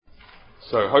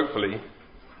So hopefully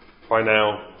by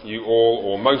now you all,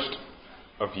 or most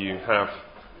of you, have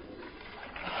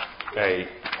a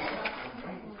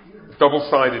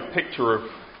double-sided picture of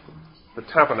the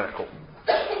tabernacle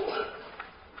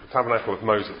of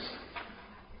Moses.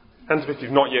 Hands up if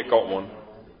you've not yet got one.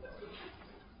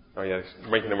 Oh yeah, it's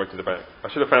making their way to the back. I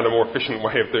should have found a more efficient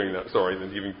way of doing that, sorry,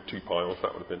 than giving two piles,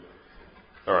 that would have been.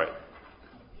 Alright.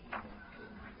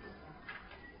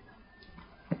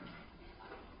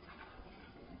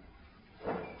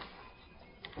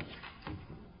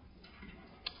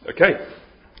 Okay,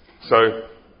 so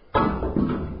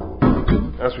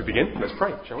as we begin, let's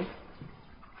pray, shall we?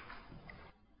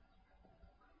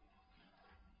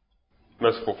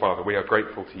 Merciful Father, we are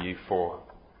grateful to you for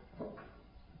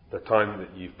the time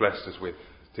that you've blessed us with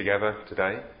together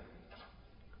today.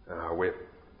 We're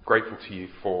grateful to you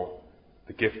for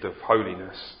the gift of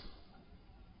holiness,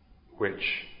 which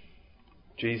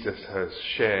Jesus has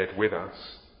shared with us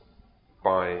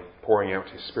by pouring out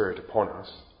his Spirit upon us.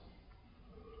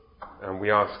 And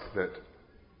we ask that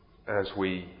as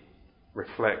we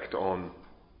reflect on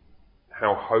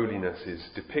how holiness is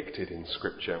depicted in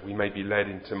Scripture, we may be led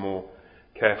into more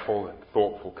careful and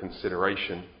thoughtful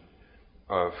consideration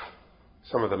of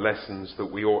some of the lessons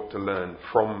that we ought to learn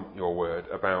from your word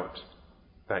about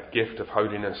that gift of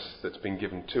holiness that's been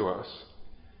given to us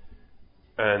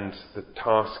and the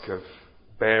task of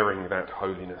bearing that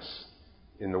holiness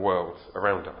in the world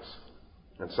around us.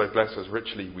 And so bless us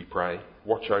richly, we pray.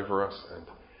 Watch over us and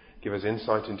give us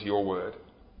insight into your word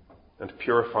and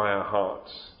purify our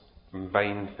hearts from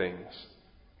vain things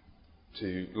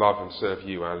to love and serve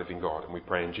you, our living God. And we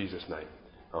pray in Jesus' name.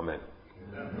 Amen.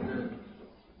 Amen.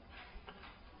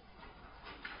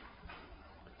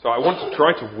 So I want to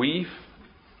try to weave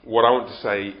what I want to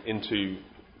say into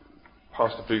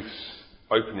Pastor Booth's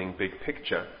opening big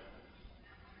picture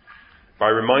by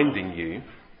reminding you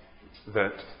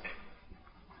that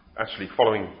actually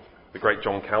following the great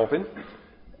John Calvin,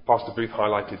 Pastor Booth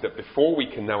highlighted that before we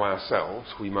can know ourselves,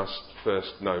 we must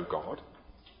first know God.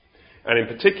 And in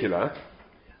particular,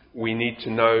 we need to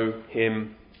know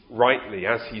him rightly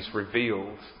as he's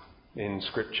revealed in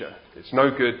Scripture. It's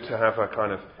no good to have a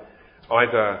kind of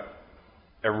either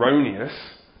erroneous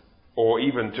or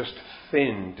even just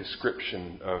thin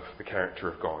description of the character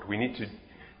of God. We need to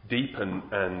deepen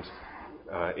and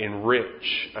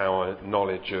enrich our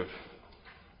knowledge of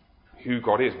who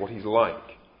God is, what he's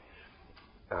like.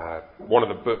 One of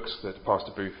the books that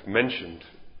Pastor Booth mentioned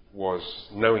was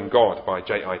Knowing God by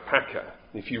J.I. Packer.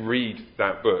 If you read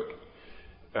that book,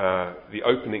 the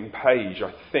opening page,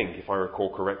 I think, if I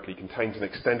recall correctly, contains an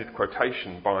extended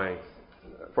quotation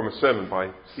from a sermon by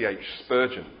C.H.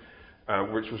 Spurgeon,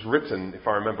 which was written, if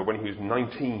I remember, when he was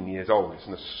 19 years old. It's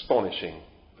an astonishing...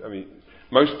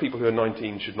 most people who are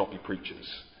 19 should not be preachers.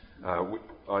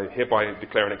 I hereby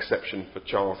declare an exception for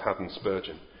Charles Haddon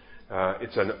Spurgeon.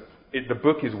 The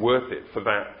book is worth it for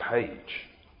that page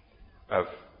of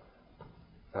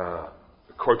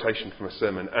quotation from a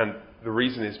sermon, and the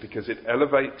reason is because it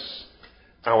elevates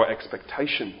our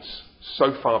expectations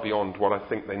so far beyond what I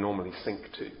think they normally sink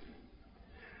to.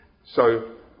 So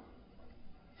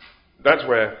that's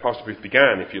where Pastor Booth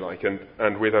began, if you like,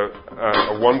 and with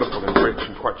a wonderful and rich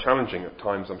and quite challenging at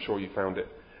times, I'm sure you found it,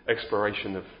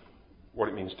 exploration of what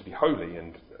it means to be holy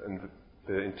and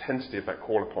the intensity of that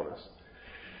call upon us.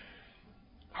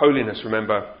 Holiness,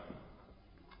 remember,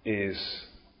 is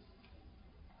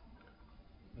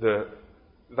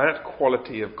that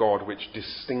quality of God which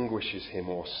distinguishes him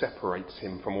or separates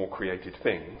him from all created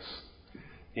things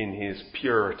in his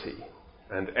purity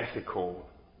and ethical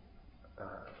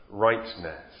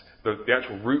rightness. The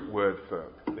actual root word for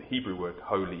the Hebrew word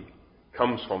holy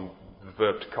comes from the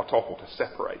verb to cut off or to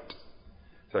separate.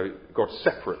 So God's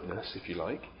separateness, if you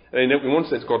like. And in one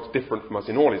sense, God's different from us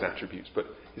in all his attributes, but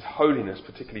his holiness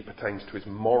particularly pertains to his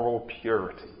moral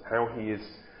purity, how he is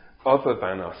other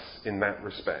than us in that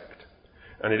respect.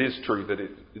 And it is true that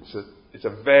it's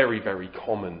a very, very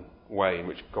common way in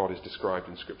which God is described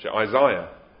in Scripture. Isaiah,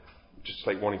 just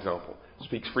to take one example,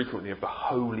 speaks frequently of the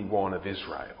Holy One of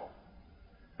Israel.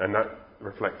 And that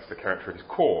reflects the character of his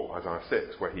call, Isaiah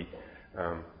 6, where he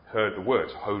heard the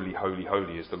words, "Holy, holy,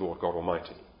 holy is the Lord God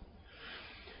Almighty."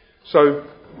 So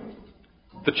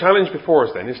the challenge before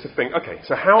us then is to think, okay,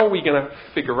 so how are we going to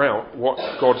figure out what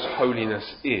God's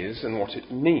holiness is and what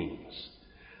it means?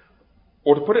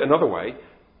 Or to put it another way,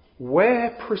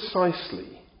 where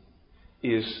precisely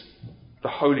is the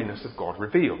holiness of God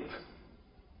revealed?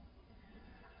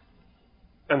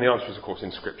 And the answer is, of course,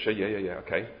 in Scripture. Yeah,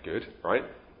 okay, good, right?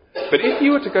 But if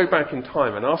you were to go back in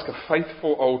time and ask a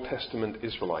faithful Old Testament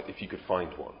Israelite if you could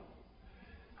find one,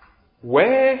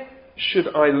 where should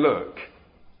I look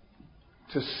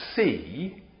to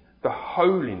see the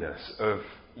holiness of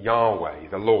Yahweh,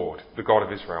 the Lord, the God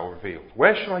of Israel revealed?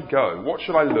 Where should I go? What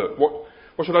should I look?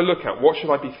 What should I look at? What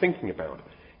should I be thinking about?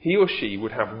 He or she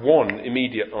would have one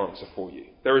immediate answer for you.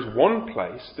 There is one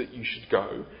place that you should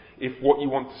go if what you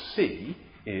want to see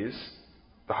is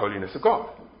the holiness of God.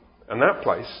 And that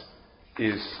place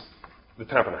is the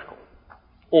tabernacle.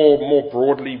 Or more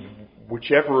broadly,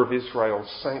 whichever of Israel's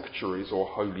sanctuaries or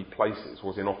holy places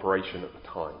was in operation at the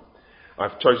time.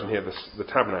 I've chosen here the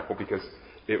tabernacle because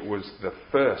it was the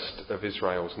first of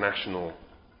Israel's national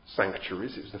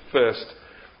sanctuaries. It was the first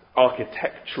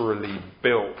architecturally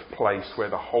built place where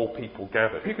the whole people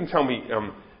gathered. Who can tell me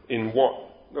in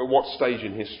what stage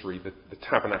in history the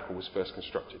tabernacle was first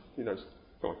constructed? Who knows?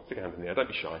 Go on, stick a hand in the air. Don't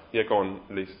be shy. Yeah, go on,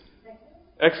 Elise.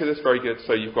 Exodus, very good.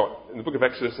 So you've got, in the book of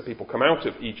Exodus, the people come out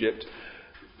of Egypt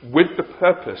with the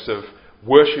purpose of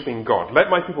worshipping God. Let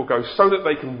my people go so that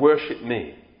they can worship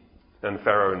me. And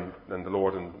Pharaoh and the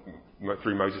Lord and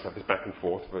through Moses have this back and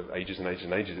forth for ages and ages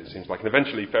and ages, it seems like. And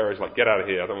eventually Pharaoh's like, get out of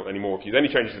here, I don't want any more of you. Then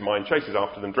he changes his mind, chases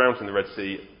after them, drowns in the Red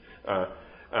Sea.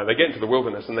 They get into the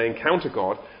wilderness and they encounter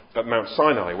God at Mount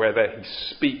Sinai, where there he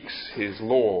speaks his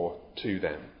law to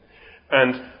them.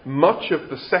 And much of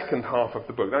the second half of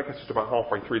the book, that gets us to about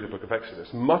halfway through the book of Exodus,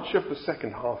 much of the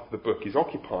second half of the book is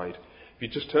occupied, if you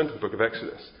just turn to the book of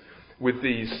Exodus, with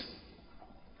these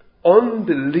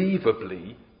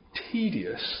unbelievably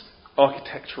tedious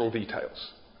architectural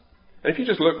details. And if you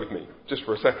just look with me, just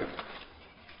for a second,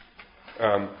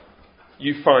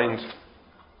 you find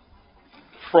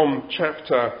from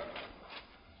chapter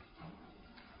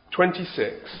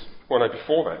 26, well no,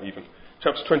 before that even,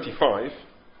 chapter 25,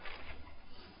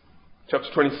 chapter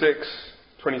 26,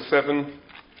 27,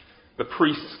 the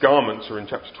priest's garments are in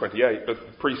chapter 28, but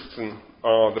the priests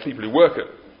are the people who work at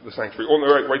the sanctuary, all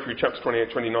the way through chapter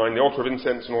 28, 29, the altar of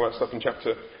incense and all that stuff in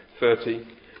chapter 30.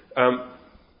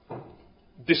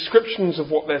 Descriptions of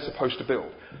what they're supposed to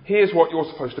build. Here's what you're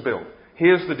supposed to build.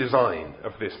 Here's the design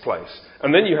of this place.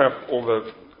 And then you have all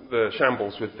the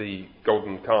shambles with the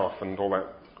golden calf and all that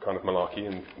kind of malarkey,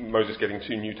 and Moses getting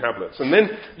 2 new tablets. And then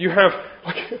you have,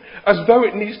 as though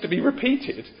it needs to be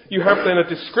repeated, you have then a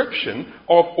description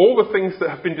of all the things that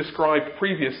have been described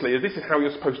previously as this is how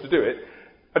you're supposed to do it,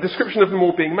 a description of them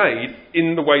all being made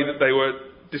in the way that they were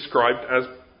described as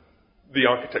the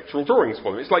architectural drawings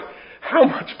for them. It's like, how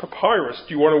much papyrus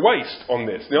do you want to waste on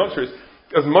this? The answer is,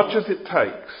 as much as it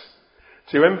takes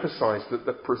to emphasize that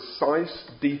the precise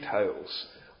details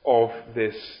of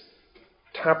this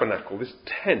tabernacle, this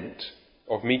tent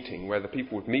of meeting where the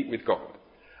people would meet with God,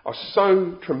 are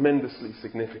so tremendously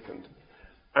significant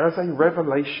as a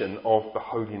revelation of the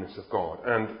holiness of God.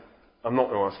 And I'm not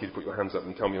going to ask you to put your hands up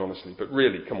and tell me honestly, but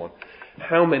really, come on,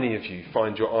 how many of you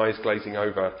find your eyes glazing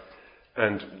over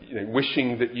and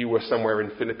wishing that you were somewhere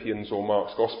in Philippians or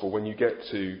Mark's Gospel when you get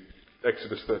to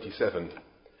Exodus 37?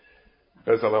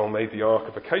 Bezalel made the ark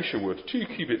of acacia wood. 2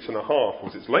 cubits and a half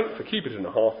was its length, a cubit and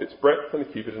a half its breadth, and a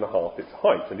cubit and a half its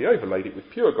height. And he overlaid it with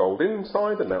pure gold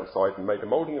inside and outside, and made a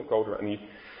moulding of gold around. And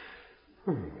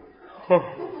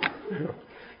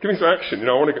give me some action.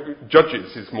 I want to go.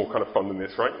 Judges is more kind of fun than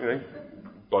this, right?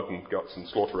 Blood and guts and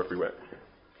slaughter everywhere.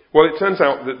 Well, it turns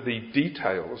out that the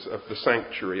details of the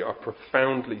sanctuary are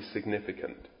profoundly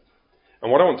significant.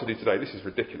 And what I want to do today, this is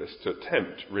ridiculous to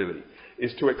attempt, really,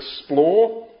 is to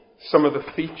explore some of the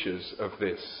features of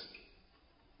this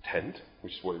tent,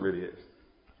 which is what it really is,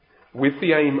 with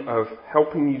the aim of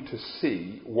helping you to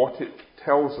see what it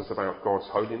tells us about God's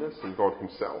holiness and God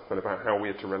himself and about how we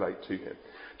are to relate to him.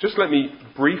 Just let me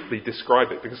briefly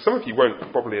describe it, because some of you won't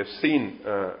probably have seen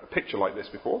a picture like this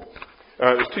before.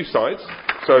 There's 2 sides.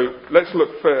 So let's look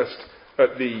first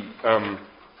at the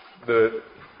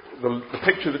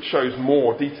picture that shows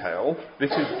more detail. This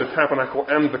is the tabernacle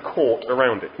and the court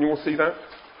around it. Can you all see that?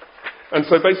 And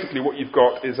so basically what you've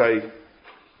got is a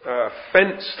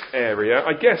fenced area,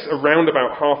 I guess around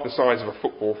about half the size of a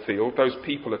football field. Those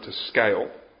people are to scale,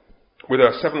 with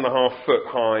a 7.5 foot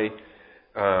high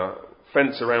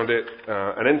fence around it,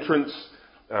 an entrance,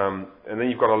 and then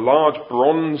you've got a large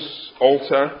bronze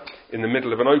altar in the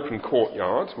middle of an open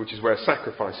courtyard, which is where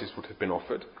sacrifices would have been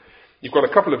offered. You've got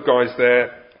a couple of guys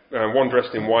there, one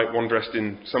dressed in white, one dressed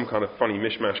in some kind of funny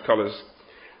mishmash colours,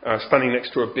 standing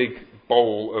next to a big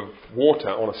bowl of water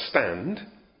on a stand.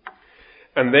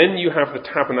 And then you have the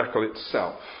tabernacle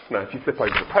itself. Now, if you flip over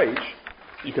the page,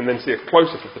 you can then see a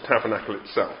close-up of the tabernacle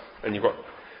itself. And you've got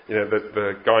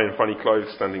the guy in funny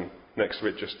clothes standing next to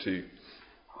it just to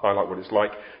highlight what it's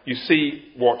like. You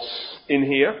see what's in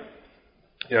here.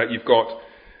 You've got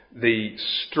the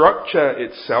structure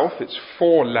itself. It's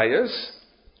 4 layers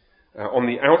On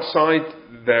the outside,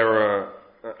 there are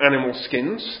animal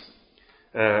skins.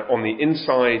 On the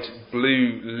inside,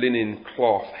 blue linen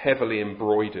cloth, heavily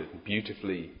embroidered,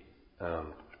 beautifully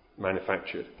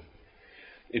manufactured.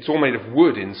 It's all made of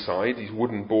wood inside, these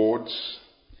wooden boards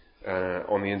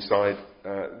on the inside.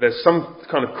 There's some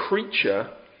kind of creature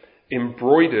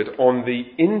embroidered on the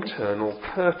internal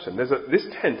curtain. This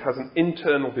tent has an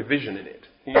internal division in it.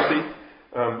 Can you see?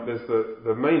 There's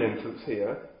the main entrance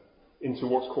here into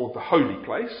what's called the holy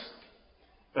place.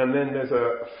 And then there's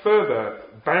a further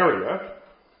barrier.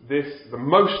 The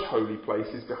most holy place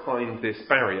is behind this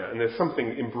barrier. And there's something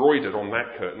embroidered on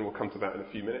that curtain. We'll come to that in a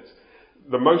few minutes.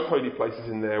 The most holy place is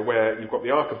in there where you've got the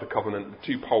Ark of the Covenant, the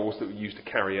two poles that were used to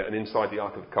carry it, and inside the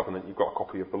Ark of the Covenant you've got a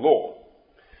copy of the law.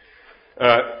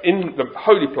 In the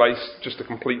holy place, just to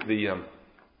complete the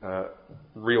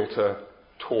realtor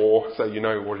tour, so you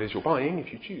know what it is you're buying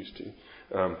if you choose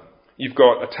to, you've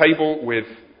got a table with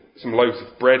some loaves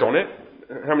of bread on it.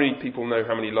 How many people know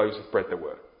how many loaves of bread there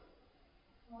were?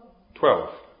 12.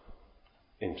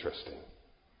 Interesting.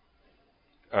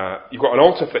 You've got an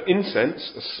altar for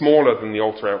incense, smaller than the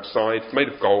altar outside, made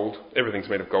of gold. Everything's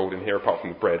made of gold in here, apart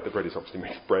from the bread. The bread is obviously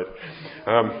made of bread.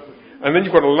 And then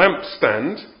you've got a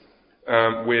lampstand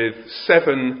with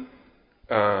 7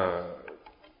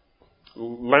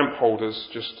 lamp holders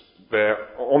just there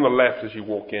on the left as you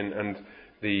walk in, and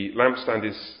the lampstand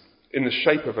is in the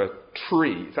shape of a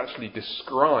tree. It's actually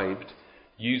described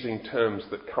using terms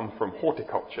that come from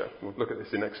horticulture. We'll look at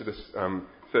this in Exodus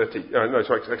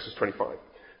Exodus 25.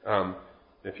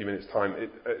 In a few minutes' time.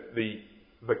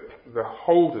 The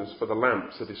holders for the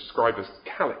lamps are described as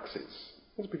calyxes.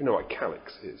 How many people know what a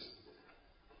calyx is?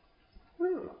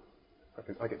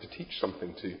 I get to teach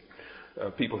something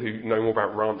to people who know more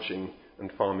about ranching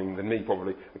and farming than me,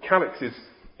 probably. A calyx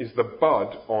is the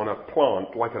bud on a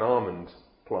plant, like an almond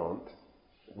plant,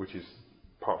 which is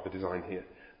part of the design here,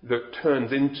 that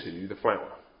turns into the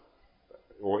flower.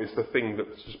 Or is the thing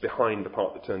that's just behind the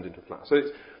part that turns into a flower. So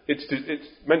it's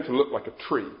meant to look like a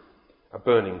tree, a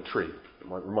burning tree. It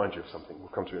might remind you of something. We'll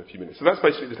come to it in a few minutes. So that's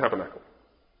basically the tabernacle.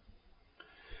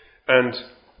 And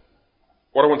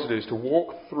what I want to do is to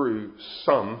walk through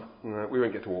we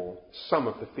won't get to all, some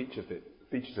of the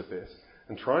features of this,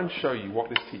 and try and show you what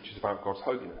this teaches about God's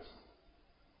holiness.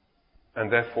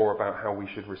 And therefore about how we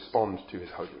should respond to his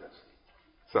holiness.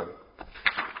 So,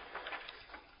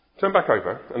 turn back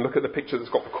over and look at the picture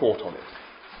that's got the court on it.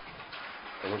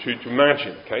 I want you to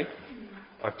imagine, okay?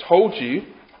 I've told you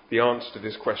the answer to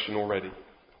this question already.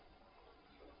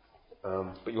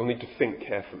 But you'll need to think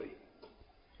carefully.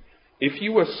 If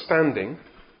you were standing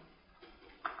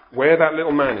where that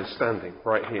little man is standing,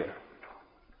 right here,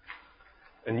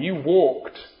 and you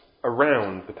walked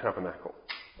around the tabernacle,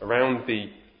 around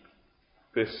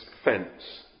this fence,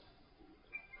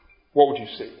 what would you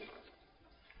see?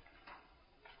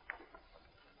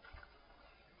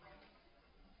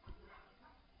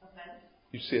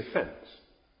 You see a fence.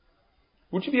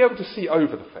 Would you be able to see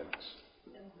over the fence?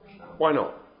 Why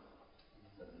not?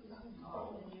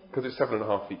 Because it's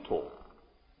 7.5 feet tall.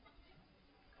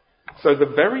 So the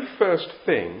very first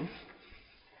thing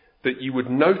that you would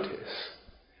notice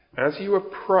as you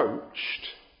approached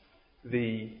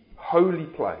the holy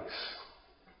place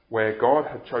where God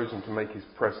had chosen to make his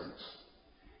presence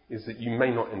is that you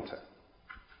may not enter.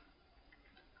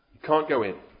 You can't go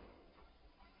in.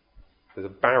 There's a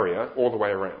barrier all the way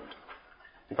around.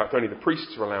 In fact, only the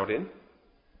priests are allowed in,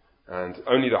 and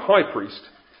only the high priest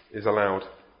is allowed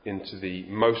into the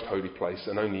most holy place,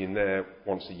 and only in there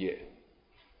once a year.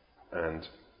 And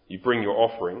you bring your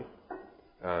offering.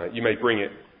 You may bring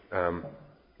it,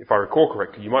 if I recall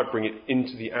correctly, you might bring it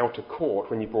into the outer court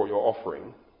when you brought your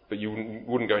offering, but you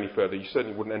wouldn't go any further. You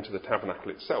certainly wouldn't enter the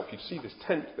tabernacle itself. You'd see this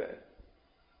tent there,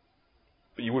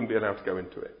 but you wouldn't be allowed to go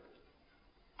into it.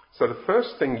 So the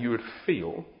first thing you would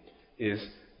feel is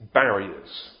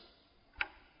barriers,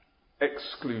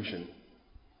 exclusion.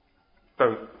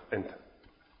 Don't enter.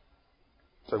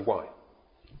 So why?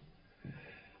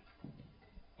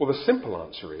 Well, the simple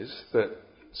answer is that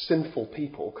sinful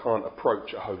people can't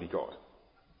approach a holy God.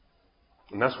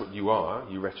 And that's what you are,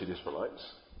 you wretched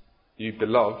Israelites. You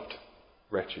beloved,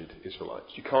 wretched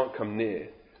Israelites. You can't come near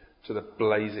to the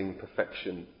blazing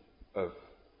perfection of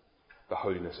the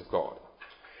holiness of God.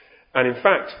 And in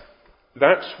fact,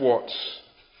 that's what's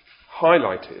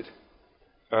highlighted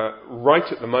right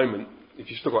at the moment, if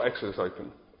you've still got Exodus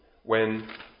open, when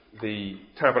the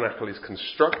tabernacle is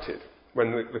constructed,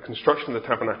 when the construction of the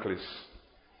tabernacle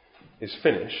is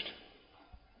finished.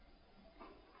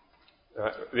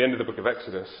 At the end of the book of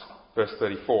Exodus, verse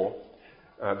 34,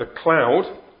 the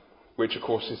cloud which of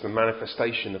course is the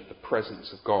manifestation of the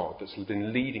presence of God that's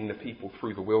been leading the people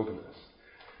through the wilderness,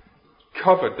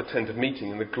 covered the tent of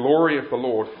meeting, and the glory of the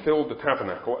Lord filled the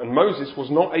tabernacle, and Moses was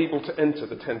not able to enter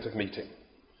the tent of meeting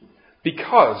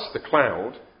because the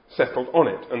cloud settled on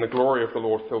it and the glory of the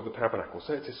Lord filled the tabernacle.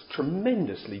 So it's this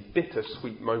tremendously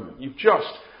bittersweet moment. You've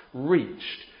just reached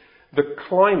the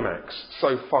climax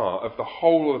so far of the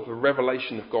whole of the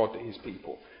revelation of God to his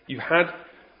people. You've had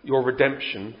your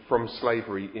redemption from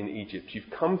slavery in Egypt.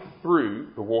 You've come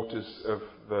through the waters of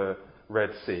the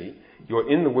Red Sea.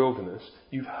 You're in the wilderness.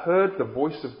 You've heard the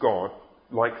voice of God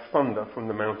like thunder from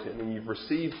the mountain, and you've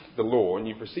received the law, and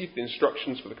you've received the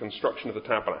instructions for the construction of the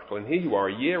tabernacle. And here you are,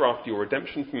 a year after your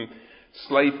redemption from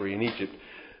slavery in Egypt.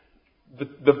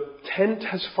 The tent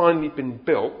has finally been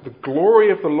built. The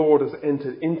glory of the Lord has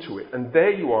entered into it, and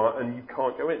there you are, and you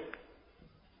can't go in.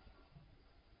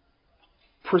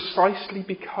 Precisely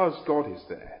because God is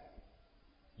there,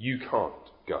 you can't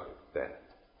go there.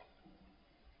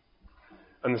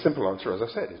 And the simple answer, as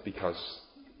I said, is because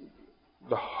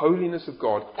the holiness of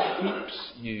God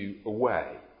keeps you away.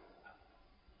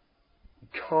 You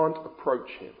can't approach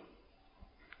him.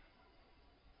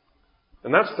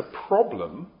 And that's the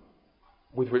problem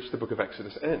with which the book of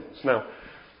Exodus ends. Now,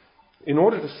 in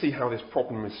order to see how this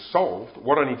problem is solved,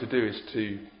 what I need to do is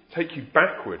to take you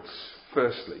backwards,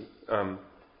 firstly.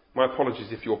 My apologies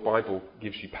if your Bible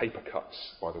gives you paper cuts,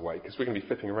 by the way, because we're going to be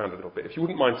flipping around a little bit. If you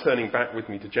wouldn't mind turning back with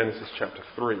me to Genesis chapter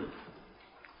 3.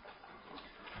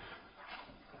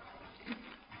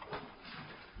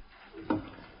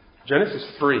 Genesis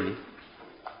 3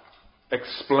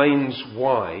 explains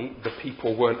why the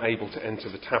people weren't able to enter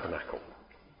the tabernacle.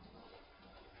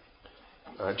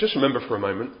 Just remember for a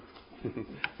moment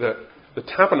that the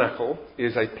tabernacle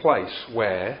is a place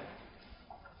where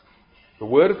the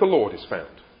word of the Lord is found.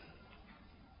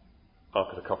 Ark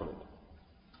of the Covenant,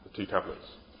 the two tablets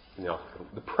in the Ark of the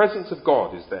Covenant. The presence of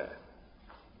God is there,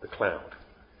 the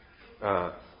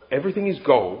cloud. Everything is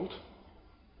gold.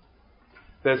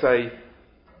 There's a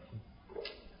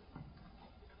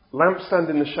lampstand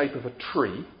in the shape of a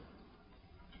tree.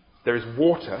 There is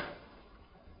water.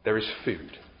 There is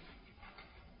food.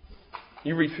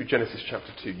 You read through Genesis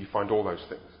chapter 2, you find all those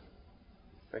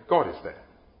things. God is there.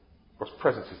 God's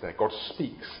presence is there. God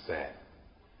speaks there.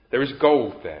 There is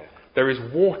gold there. There is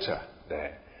water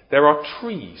there. There are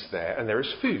trees there, and there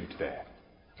is food there.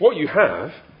 What you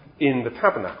have in the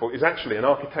tabernacle is actually an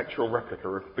architectural replica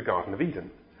of the Garden of Eden.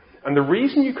 And the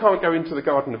reason you can't go into the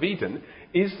Garden of Eden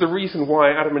is the reason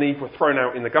why Adam and Eve were thrown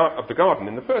out of the garden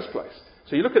in the first place.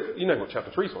 So you know what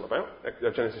chapter 3 is all about.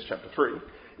 Genesis chapter 3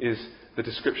 is the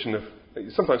description of,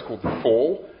 it's sometimes called the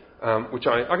fall, which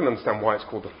I can understand why it's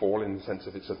called the fall in the sense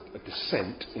of it's a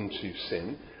descent into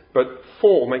sin. But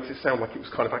fall makes it sound like it was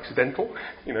kind of accidental,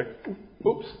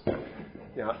 oops.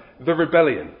 Yeah. The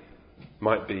rebellion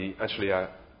might be actually a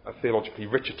theologically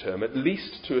richer term, at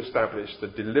least to establish the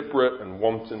deliberate and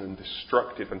wanton and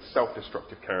destructive and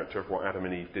self-destructive character of what Adam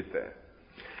and Eve did there.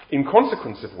 In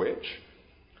consequence of which,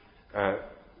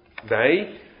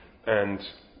 they and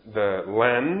the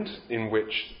land in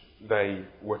which they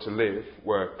were to live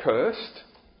were cursed.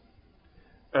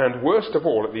 And worst of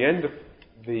all, at the end of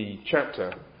the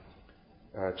chapter,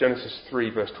 Genesis 3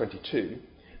 verse 22,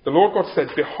 the Lord God said,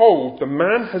 "Behold, the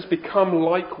man has become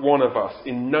like one of us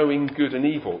in knowing good and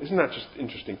evil." Isn't that just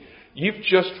interesting? You've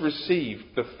just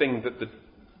received the thing that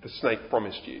the snake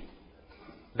promised you.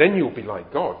 Then you'll be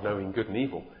like God, knowing good and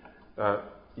evil.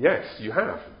 Yes, you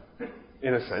have,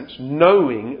 in a sense.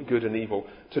 Knowing good and evil.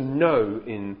 To know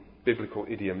in biblical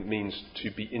idiom means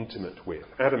to be intimate with.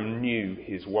 Adam knew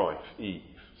his wife, Eve.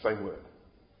 Same word.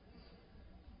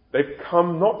 They've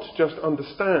come not to just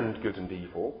understand good and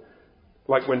evil,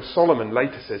 like when Solomon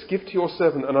later says, "Give to your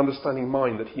servant an understanding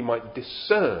mind that he might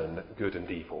discern good and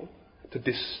evil," to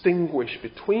distinguish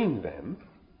between them.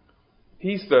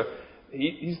 He's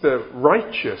the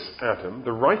righteous Adam,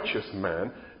 the righteous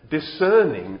man,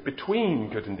 discerning between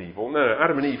good and evil. No,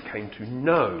 Adam and Eve came to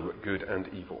know good and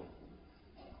evil,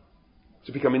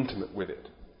 to become intimate with it.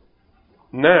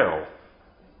 Now,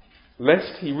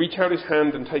 lest he reach out his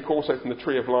hand and take also from the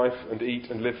tree of life and eat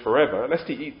and live forever, lest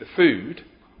he eat the food,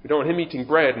 we don't want him eating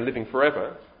bread and living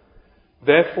forever.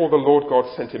 Therefore the Lord God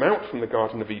sent him out from the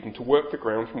Garden of Eden to work the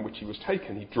ground from which he was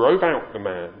taken. He drove out the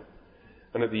man,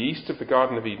 and at the east of the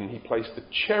Garden of Eden he placed the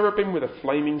cherubim with a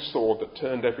flaming sword that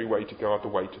turned every way to guard the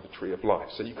way to the tree of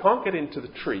life. So you can't get into the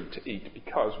tree to eat,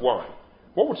 because why?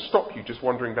 What would stop you just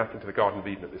wandering back into the Garden of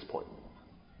Eden at this point?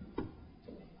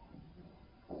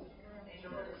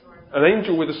 An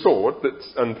angel with a sword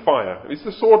and fire. Is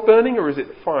the sword burning, or is it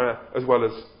fire as well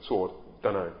as sword?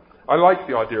 Don't know. I like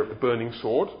the idea of the burning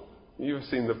sword. You ever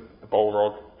seen the bowl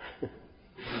rod?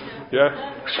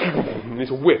 Yeah? And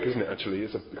it's a whip, isn't it, actually?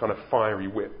 It's a kind of fiery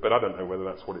whip, but I don't know whether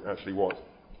that's what it actually was.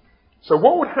 So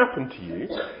what would happen to you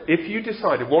if you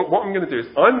decided, well, what I'm going to do is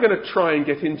I'm going to try and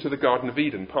get into the Garden of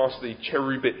Eden past the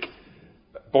cherubic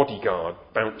bodyguard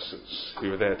bouncers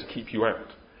who are there to keep you out?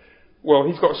 Well,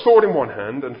 he's got a sword in one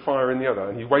hand and fire in the other,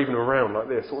 and he's waving them around like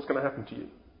this. So what's going to happen to you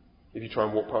if you try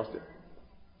and walk past it?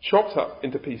 Chopped up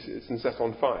into pieces and set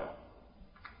on fire.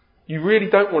 You really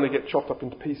don't want to get chopped up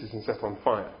into pieces and set on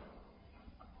fire,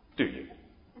 do you?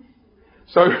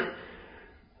 So,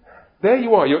 there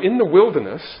you are, you're in the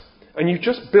wilderness, and you've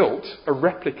just built a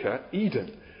replica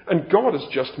Eden. And God has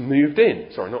just moved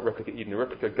in. Sorry, not replica Eden, a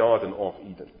replica Garden of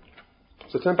Eden.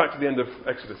 So turn back to the end of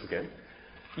Exodus again.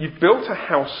 You've built a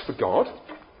house for God.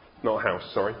 Not a house,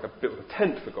 sorry. You've built a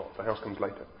tent for God. The house comes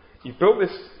later. You've built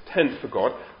this tent for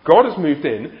God. God has moved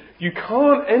in. You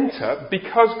can't enter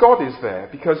because God is there.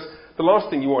 Because the last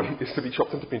thing you want is to be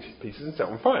chopped into pieces and set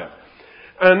on fire.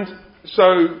 And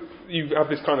so you have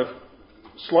this kind of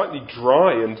slightly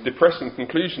dry and depressing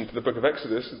conclusion to the book of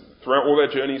Exodus. Throughout all their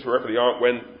journeys, wherever the ark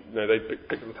went, they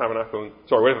picked up the tabernacle.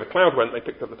 Wherever the cloud went, they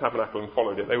picked up the tabernacle and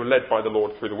followed it. They were led by the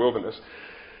Lord through the wilderness.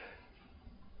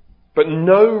 But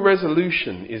no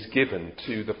resolution is given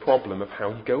to the problem of how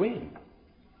you go in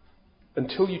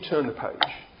until you turn the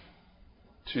page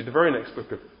to the very next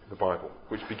book of the Bible,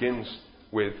 which begins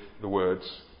with the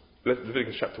words,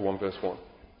 Leviticus chapter 1, verse 1.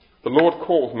 The Lord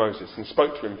called Moses and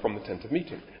spoke to him from the tent of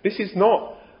meeting. This is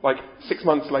not like 6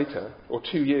 months later, or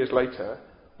 2 years later,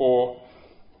 or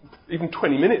even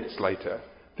 20 minutes later.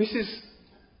 This is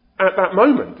at that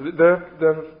moment.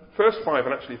 The first 5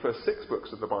 and actually first 6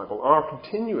 books of the Bible are a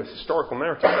continuous historical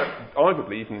narrative,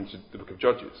 arguably even into the book of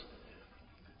Judges.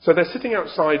 So they're sitting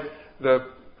outside the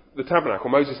tabernacle,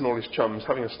 Moses and all his chums,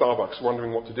 having a Starbucks,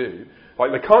 wondering what to do.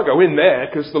 Like, they can't go in there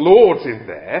because the Lord's in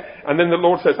there. And then the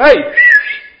Lord says, hey,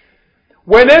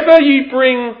 whenever you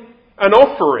bring an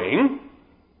offering,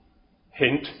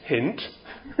 hint, hint,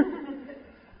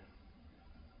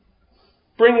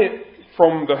 bring it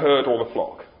from the herd or the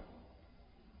flock.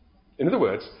 In other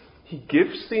words, he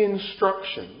gives the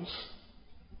instructions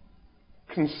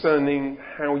concerning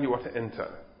how you are to enter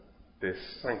this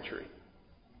sanctuary.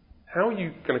 How are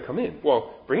you going to come in?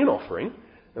 Well, bring an offering.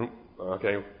 And,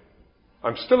 okay,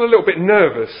 I'm still a little bit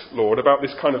nervous, Lord, about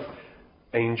this kind of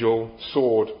angel,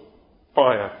 sword,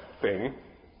 fire thing.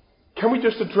 Can we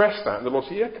just address that? And the Lord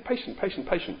said, yeah, patient.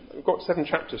 We've got 7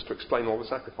 chapters to explain all the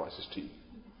sacrifices to you.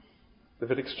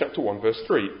 Leviticus chapter 1, verse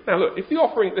 3. Now look, if the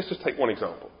offering, let's just take one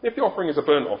example. If the offering is a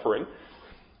burnt offering,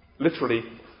 literally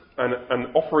an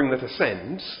offering that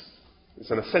ascends,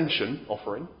 it's an ascension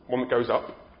offering, one that goes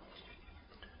up,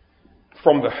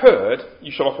 from the herd,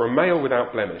 you shall offer a male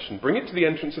without blemish, and bring it to the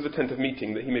entrance of the tent of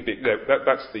meeting, that he may be...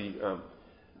 That's the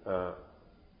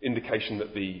indication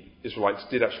that the Israelites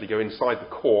did actually go inside the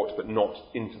court, but not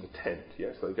into the tent.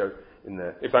 Yes, so they go in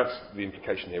there. If that's the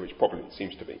implication here, which probably it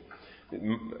seems to be.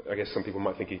 I guess some people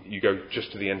might think you go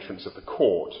just to the entrance of the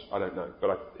court. I don't know.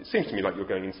 But it seems to me like you're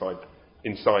going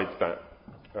inside that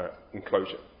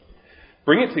enclosure.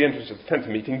 Bring it to the entrance of the tent of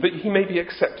meeting, that he may be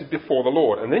accepted before the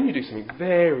Lord. And then you do something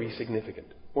very significant.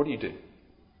 What do?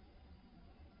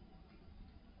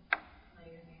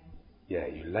 Yeah,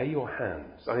 you lay your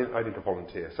hands. I did a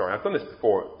volunteer. Sorry, I've done this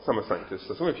before at Summer Sanctus.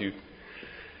 So some of you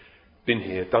been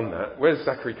here, done that. Where's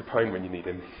Zachary Capone when you need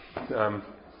him?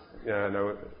 Yeah,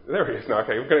 no, there he is. No,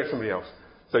 okay, we're going to get somebody else.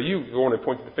 So you want to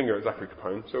point the finger at Zachary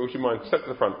Capone. So would you mind, step to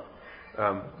the front.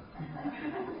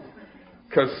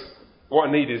 Because what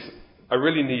I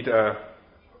really need a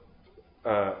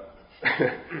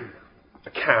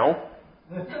cow.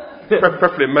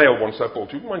 Preferably a male one, so I thought,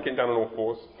 do you mind getting down on all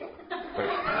fours?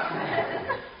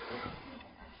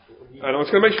 And I was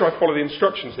going to make sure I follow the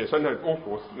instructions here, so no, all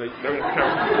fours. No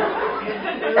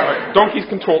cows. Right, donkeys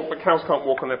can talk, but cows can't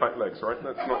walk on their back legs, right?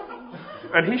 That's not.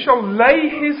 And he shall lay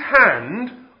his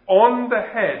hand on the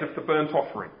head of the burnt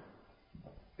offering.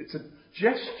 It's a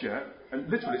gesture, and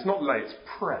literally it's not lay, it's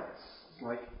press. It's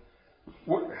like,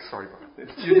 what? Sorry,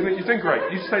 you're doing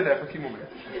great. You stay there for a few more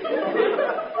minutes.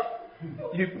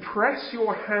 You press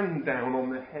your hand down on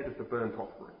the head of the burnt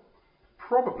offering,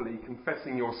 probably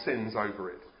confessing your sins over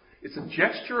it. It's a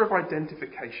gesture of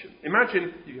identification.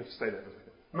 Imagine, you have to stay there for a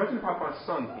second. Imagine if I had my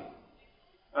son here,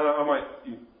 and I might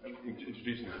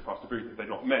introduce him to Pastor Booth if they've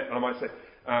not met, and I might say,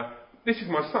 this is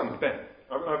my son, Ben.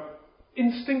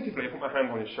 Instinctively, I put my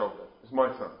hand on his shoulder. It's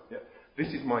my son. Yeah.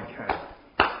 This is my cat.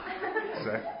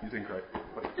 Seth, you're doing great.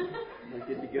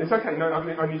 It's okay. No, I've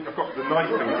got the knife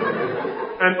thing.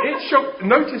 And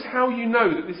notice how you know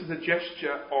that this is a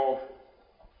gesture of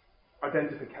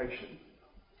identification.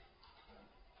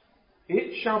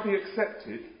 it shall be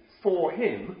accepted for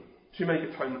him to make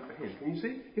atonement for him. Can you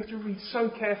see? You have to read so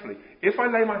carefully. If I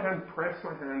lay my hand, press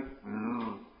my hand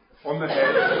on the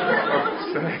head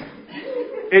of Seth,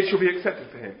 it shall be accepted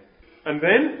for him. And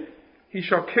then he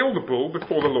shall kill the bull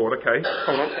before the Lord. Okay,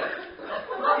 hold on.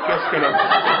 Just gonna...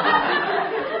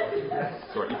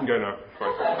 Sorry, you can go now.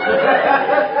 Fine.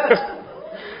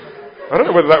 I don't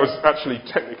know whether that was actually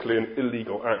technically an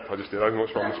illegal act I just did. I'm not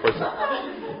sure I'm supposed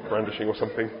to brandishing or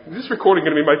something. Is this recording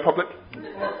going to be made public?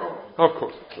 Oh, of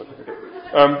course.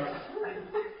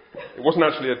 It wasn't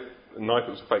actually a knife,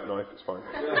 it was a fake knife, it's fine.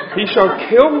 He shall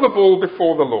kill the bull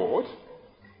before the Lord,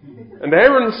 and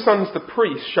Aaron's sons, the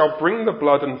priests, shall bring the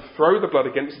blood and throw the blood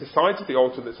against the sides of the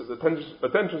altar that's at the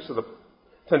entrance of the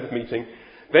tent of meeting.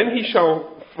 Then he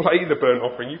shall flay the burnt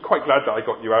offering. You're quite glad that I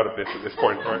got you out of this at this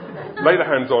point, right? Lay the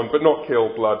hands on, but not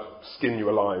kill, blood, skin you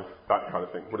alive, that kind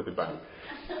of thing. Would have been bad.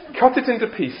 Cut it into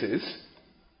pieces.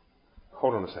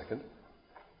 Hold on a second.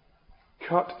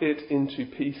 Cut it into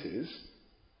pieces.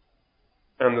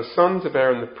 And the sons of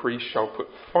Aaron the priest shall put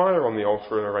fire on the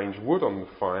altar and arrange wood on the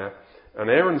fire. And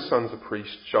Aaron's sons the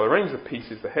priest shall arrange the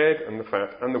pieces, the head and the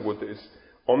fat and the wood that is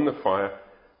on the fire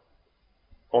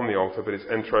on the altar, but its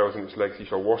entrails and its legs he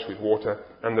shall wash with water,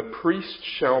 and the priest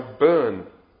shall burn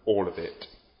all of it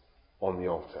on the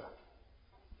altar.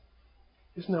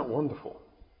 Isn't that wonderful?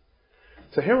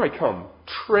 So here I come,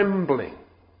 trembling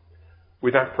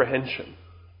with apprehension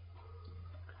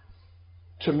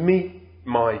to meet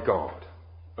my God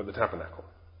at the tabernacle.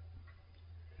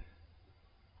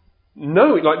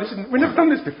 Knowing, we've never done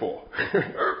this before.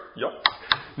 Yep.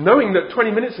 Knowing that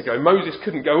 20 minutes ago Moses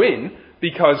couldn't go in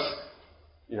because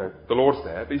the Lord's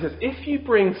there, but he says, if you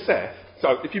bring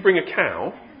a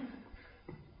cow,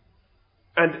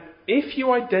 and if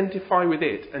you identify with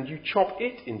it and you chop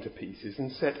it into pieces and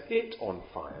set it on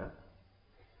fire,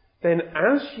 then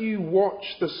as you watch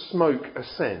the smoke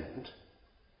ascend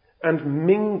and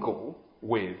mingle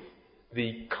with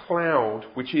the cloud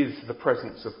which is the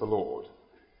presence of the Lord,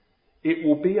 it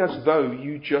will be as though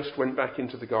you just went back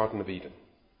into the Garden of Eden.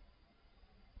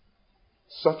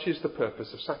 Such is the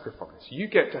purpose of sacrifice. You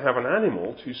get to have an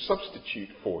animal to substitute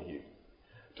for you,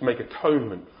 to make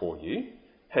atonement for you,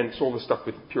 hence all the stuff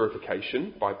with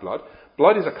purification by blood.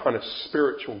 Blood is a kind of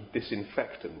spiritual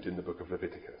disinfectant in the book of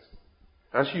Leviticus.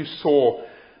 As you saw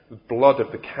the blood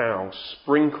of the cow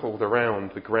sprinkled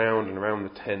around the ground and around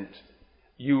the tent,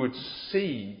 you would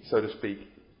see, so to speak,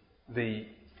 the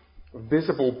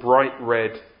visible bright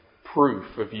red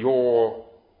proof of your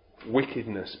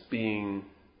wickedness being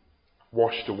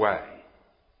washed away.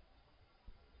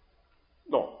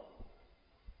 Not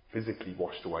physically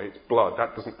washed away, it's blood.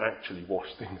 That doesn't actually wash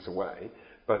things away,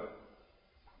 but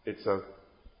it's a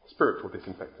spiritual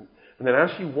disinfectant. And then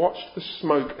as you watch the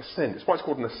smoke ascend, it's why it's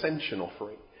called an ascension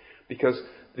offering, because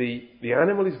the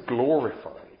animal is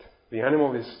glorified, the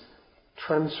animal is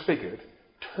transfigured,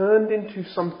 turned into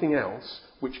something else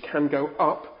which can go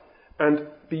up and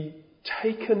be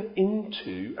taken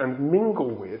into and mingle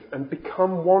with and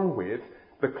become one with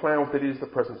the cloud that is the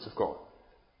presence of God.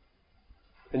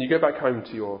 And you go back home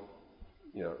to your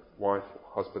wife,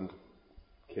 husband,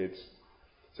 kids,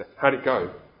 say, how'd it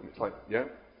go? And it's like, yeah,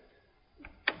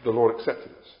 the Lord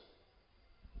accepted us.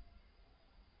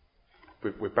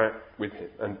 We're back with him.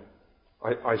 And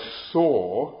I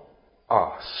saw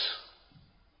us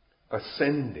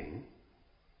ascending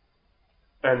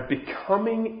and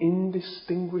becoming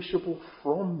indistinguishable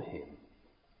from him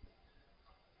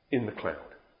in the cloud.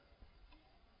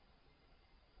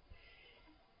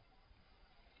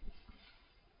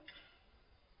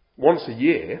 Once a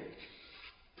year,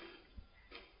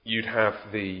 you'd have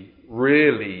the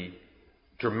really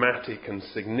dramatic and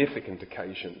significant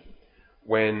occasion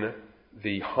when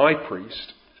the high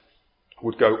priest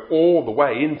would go all the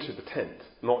way into the tent,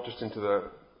 not just into the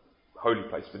holy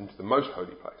place, but into the most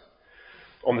holy place.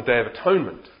 On the Day of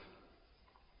Atonement,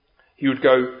 he would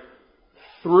go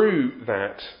through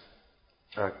that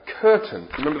curtain.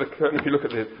 Remember the curtain, if you look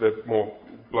at the more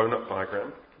blown up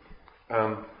diagram,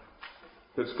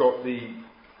 that's got the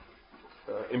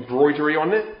embroidery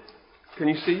on it. Can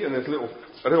you see? And there's a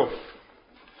little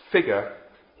figure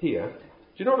here.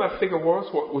 Do you know what that figure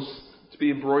was? What was to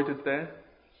be embroidered there?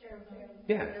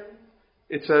 Yeah.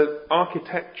 It's an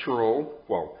architectural,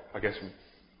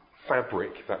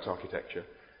 fabric, if that's architecture,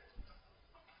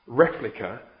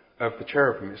 replica of the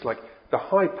cherubim. It's like the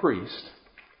high priest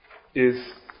is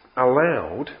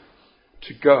allowed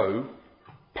to go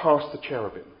past the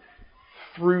cherubim,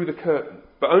 through the curtain.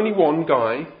 But only one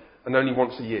guy, and only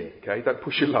once a year, okay? Don't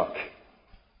push your luck.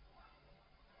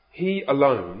 He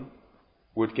alone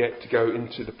would get to go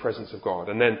into the presence of God.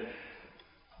 And then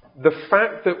the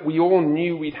fact that we all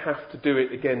knew we'd have to do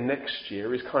it again next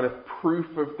year is kind of proof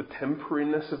of the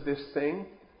temporariness of this thing.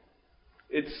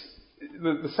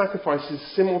 The sacrifices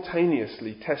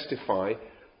simultaneously testify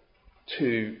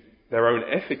to their own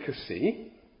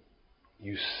efficacy.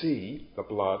 You see the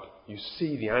blood, you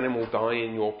see the animal die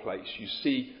in your place, you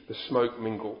see the smoke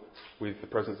mingle with the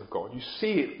presence of God. You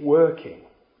see it working.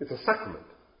 It's a sacrament.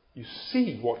 You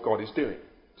see what God is doing.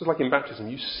 Just like in baptism,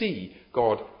 you see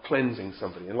God cleansing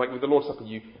somebody. And like with the Lord's Supper,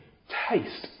 you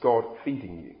taste God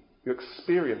feeding you. You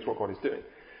experience what God is doing.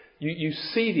 You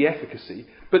see the efficacy,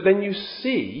 but then you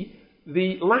see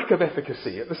the lack of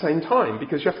efficacy at the same time,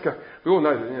 because you have to go, we all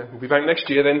know that we'll be back next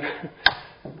year then.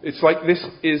 It's like this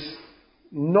is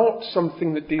not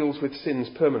something that deals with sins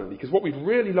permanently, because what we'd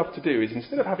really love to do is,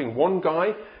 instead of having one guy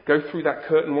go through that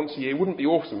curtain once a year, wouldn't it be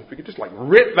awesome if we could just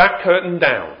rip that curtain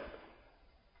down?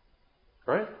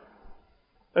 Right?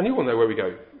 And you all know where we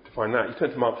go to find that. You turn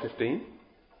to Mark 15.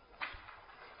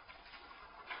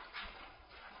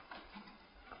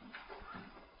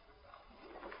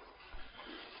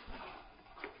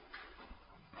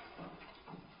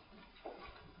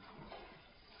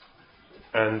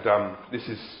 And this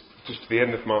is just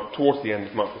towards the end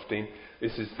of Mark 15.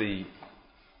 This is the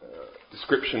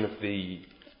description of the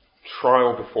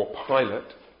trial before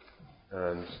Pilate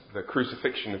and the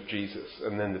crucifixion of Jesus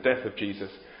and then the death of Jesus.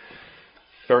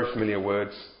 Very familiar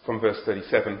words from verse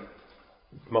 37,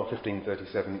 Mark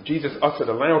 15:37. Jesus uttered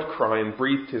a loud cry and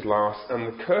breathed his last, and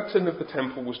the curtain of the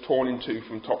temple was torn in two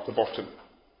from top to bottom.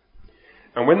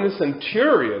 And when the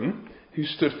centurion who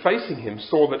stood facing him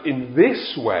saw that in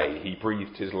this way he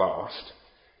breathed his last,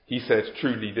 he said,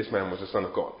 "Truly this man was the Son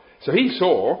of God." So he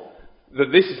saw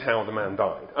that this is how the man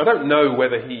died. I don't know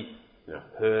whether he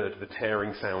heard the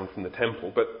tearing sound from the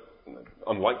temple, but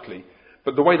unlikely.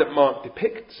 But the way that Mark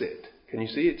depicts it, can you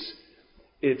see?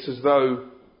 It's as though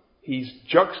he's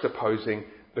juxtaposing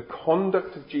the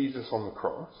conduct of Jesus on the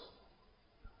cross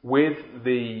with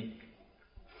the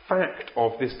fact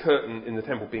of this curtain in the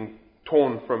temple being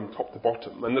torn from top to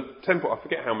bottom. And the temple, I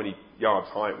forget how many yards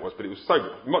high it was, but it was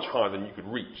so much higher than you could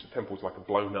reach. The temple was like a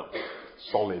blown up,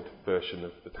 solid version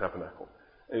of the tabernacle.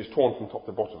 And it was torn from top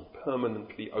to bottom,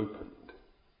 permanently opened,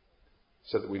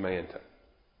 so that we may enter.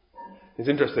 It's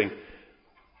interesting.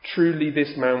 Truly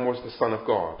this man was the Son of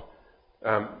God.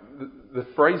 The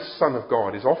phrase Son of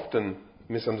God is often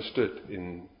misunderstood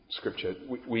in Scripture.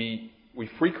 We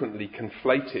frequently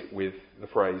conflate it with the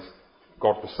phrase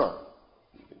God the Son.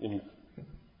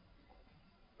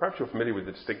 Perhaps you're familiar with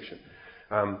the distinction.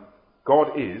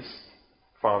 God is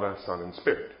Father, Son and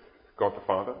Spirit. God the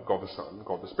Father, God the Son,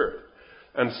 God the Spirit.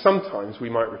 And sometimes we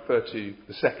might refer to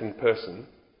the second person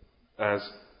as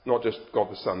not just God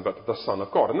the Son, but the Son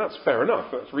of God. And that's fair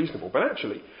enough, that's reasonable. But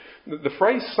actually, the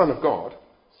phrase Son of God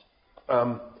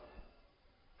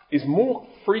is more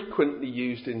frequently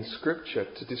used in Scripture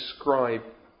to describe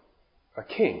a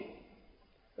king.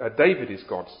 David is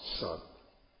God's son.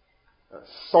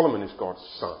 Solomon is God's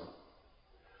son.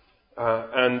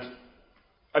 And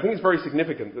I think it's very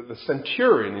significant that the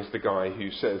centurion is the guy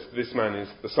who says this man is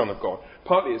the Son of God.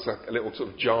 Partly it's a little sort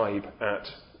of jibe at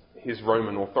his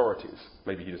Roman authorities.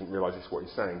 Maybe he doesn't realise it's what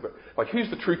he's saying. But who's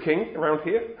the true king around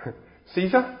here?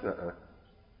 Caesar?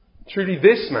 Truly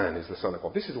this man is the Son of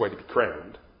God. This is the way to be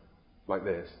crowned, like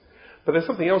this. But there's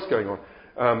something else going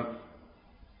on.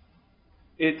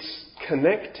 It's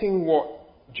connecting what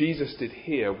Jesus did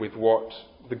here with what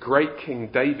the great King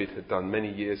David had done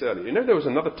many years earlier. You know, there was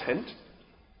another tent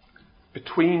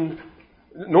between...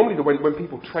 Normally when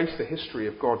people trace the history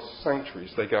of God's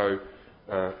sanctuaries, they go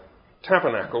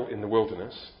tabernacle in the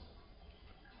wilderness,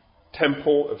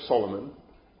 temple of Solomon,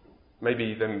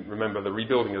 maybe then remember the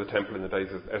rebuilding of the temple in the days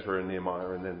of Ezra and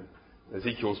Nehemiah, and then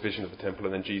Ezekiel's vision of the temple,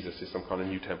 and then Jesus is some kind of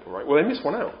new temple, right? Well, they miss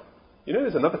one out. You know,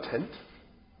 there's another tent.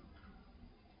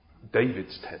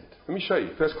 David's tent. Let me show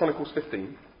you. 1 Chronicles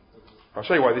 15. I'll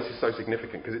show you why this is so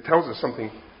significant, because it tells us something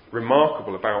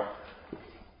remarkable about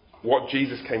what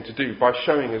Jesus came to do by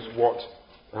showing us what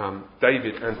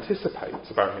David anticipates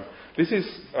about him. This is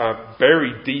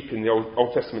buried deep in the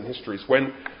Old Testament histories.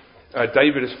 When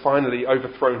David has finally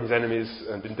overthrown his enemies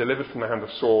and been delivered from the hand of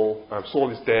Saul,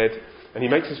 Saul is dead, and he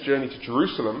makes his journey to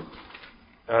Jerusalem,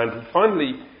 and he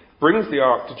finally brings the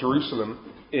ark to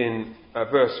Jerusalem in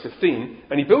verse 15,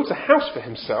 and he builds a house for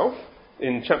himself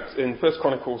in 1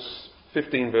 Chronicles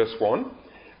 15 verse 1,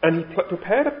 and he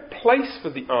prepared a place for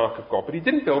the ark of God, but he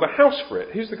didn't build a house for it.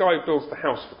 Who's the guy who builds the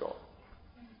house for God?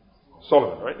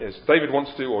 Solomon, right? Yes, David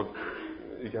wants to, or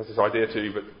he has this idea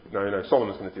to, but no,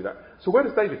 Solomon's going to do that. So where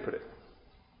does David put it?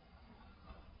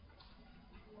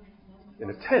 In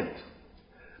a tent.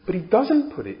 But he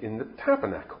doesn't put it in the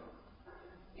tabernacle.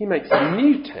 He makes a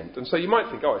new tent. And so you might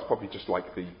think, it's probably just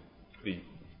like the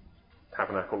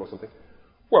tabernacle or something.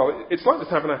 Well, it's like the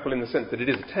tabernacle in the sense that it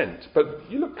is a tent. But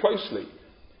you look closely,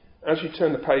 as you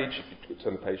turn the page, if you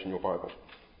turn the page in your Bible,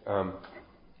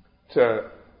 to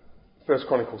 1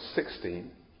 Chronicles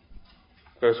 16,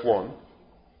 verse 1,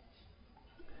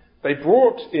 they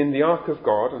brought in the ark of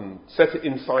God and set it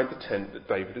inside the tent that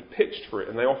David had pitched for it,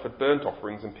 and they offered burnt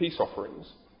offerings and peace offerings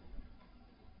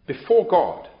before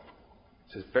God.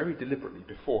 It says very deliberately,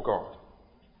 before God.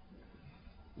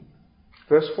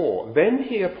 Verse 4, then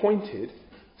he appointed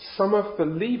some of the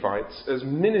Levites as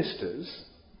ministers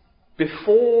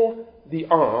before the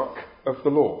ark of the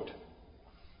Lord.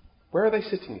 Where are they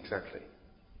sitting exactly?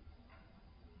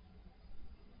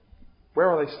 Where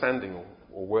are they standing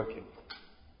or working?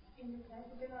 In the tent,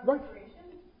 is there not right.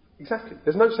 Separation? Exactly.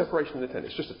 There's no separation in the tent.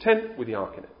 It's just a tent with the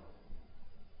ark in it.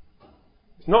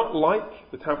 It's not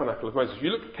like the tabernacle of Moses. If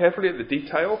you look carefully at the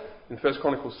detail in 1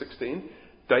 Chronicles 16,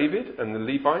 David and the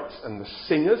Levites and the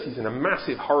singers, he's in a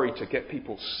massive hurry to get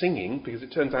people singing, because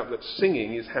it turns out that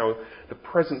singing is how the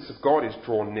presence of God is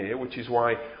drawn near, which is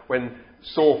why when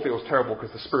Saul feels terrible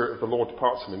because the Spirit of the Lord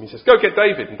departs from him, he says, go get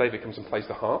David, and David comes and plays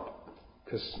the harp,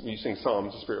 because when you sing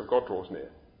psalms, the Spirit of God draws near,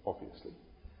 obviously.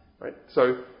 Right?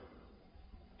 So,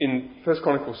 in 1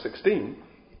 Chronicles 16,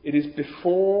 it is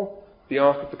before the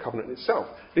Ark of the Covenant itself.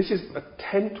 This is a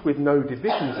tent with no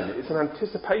divisions in it. It's an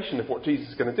anticipation of what Jesus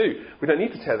is going to do. We don't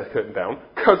need to tear the curtain down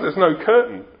because there's no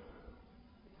curtain.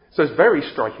 So it's very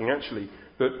striking, actually,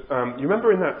 that you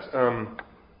remember in that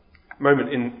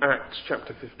moment in Acts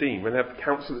chapter 15 when they have the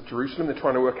council at Jerusalem, they're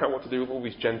trying to work out what to do with all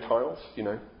these Gentiles,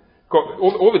 Got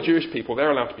all the Jewish people,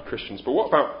 they're allowed to be Christians, but what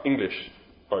about English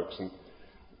folks and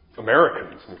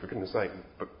Americans, and for goodness sake,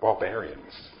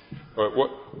 barbarians?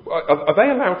 Are they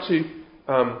allowed to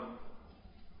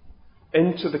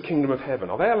enter the kingdom of heaven?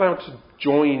 Are they allowed to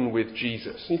join with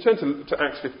Jesus? And you turn to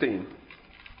Acts 15.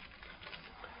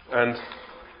 And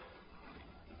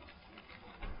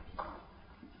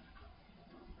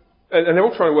they're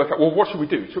all trying to work out, well, what should we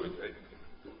do?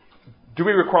 Do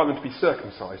we require them to be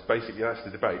circumcised? Basically, that's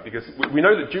the debate. Because we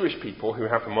know that Jewish people who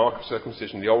have the mark of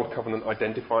circumcision, the Old Covenant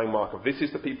identifying mark of this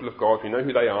is the people of God, we know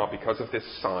who they are because of this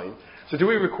sign. So do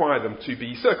we require them to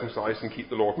be circumcised and keep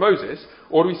the law of Moses?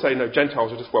 Or do we say, no,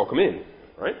 Gentiles are just welcome in?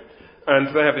 Right? And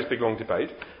they have this big long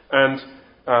debate. And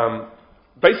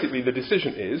basically the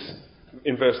decision is,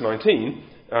 in verse 19,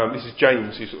 this is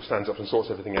James who sort of stands up and sorts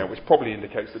everything out, which probably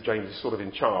indicates that James is sort of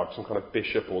in charge, some kind of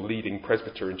bishop or leading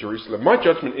presbyter in Jerusalem. My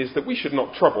judgment is that we should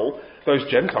not trouble those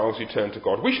Gentiles who turn to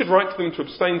God. We should write to them to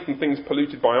abstain from things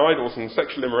polluted by idols and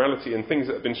sexual immorality and things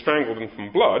that have been strangled and from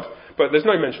blood, but there's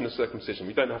no mention of circumcision.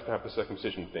 We don't have to have the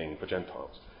circumcision thing for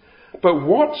Gentiles. But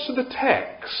what's the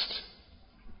text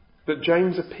that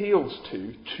James appeals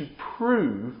to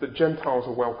prove that Gentiles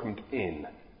are welcomed in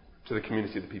to the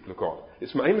community of the people of God?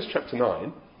 It's from Amos chapter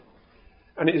 9,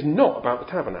 and it is not about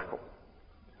the tabernacle.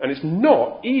 And it's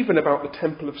not even about the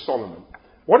Temple of Solomon.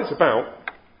 What it's about,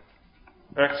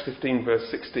 Acts 15 verse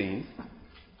 16,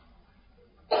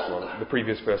 well, the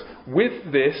previous verse,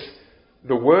 with this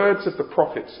the words of the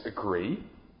prophets agree,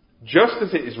 just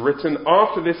as it is written,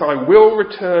 after this I will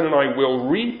return and I will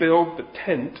rebuild the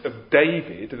tent of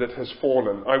David that has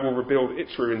fallen. I will rebuild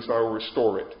its ruins and I will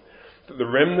restore it, that the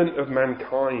remnant of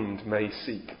mankind may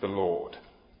seek the Lord.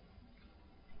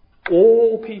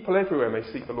 All people everywhere may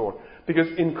seek the Lord. Because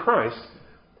in Christ,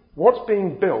 what's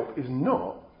being built is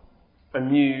not a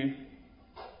new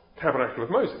tabernacle of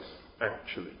Moses,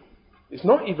 actually. It's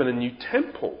not even a new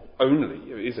temple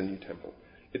only. It is a new temple.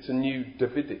 It's a new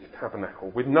Davidic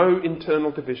tabernacle with no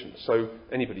internal division. So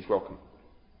anybody's welcome.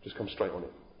 Just come straight on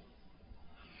it.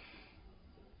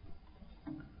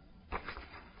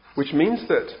 Which means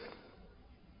that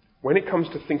when it comes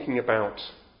to thinking about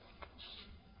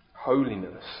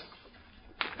holiness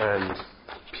and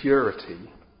purity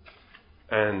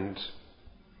and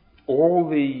all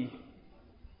the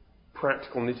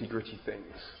practical nitty-gritty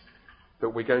things that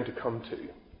we're going to come to,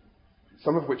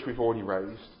 some of which we've already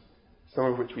raised, some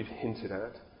of which we've hinted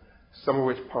at, some of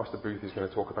which Pastor Booth is going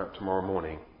to talk about tomorrow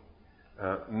morning,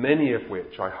 many of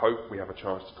which I hope we have a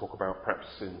chance to talk about perhaps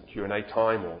in Q&A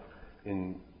time or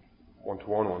in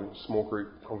one-to-one or in small group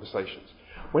conversations.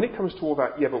 When it comes to all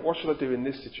that, but what should I do in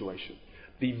this situation?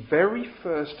 The very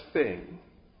first thing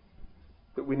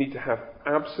that we need to have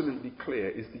absolutely clear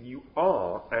is that you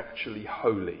are actually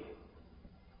holy.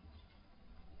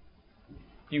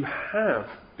 You have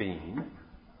been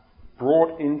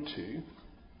brought into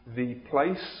the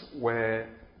place where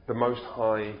the Most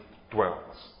High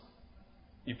dwells.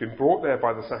 You've been brought there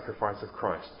by the sacrifice of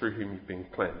Christ, through whom you've been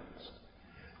cleansed.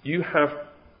 You have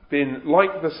been,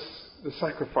 like the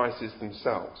sacrifices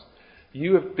themselves,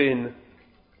 you have been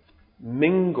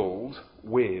mingled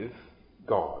with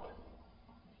God,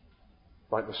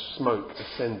 like the smoke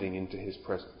ascending into his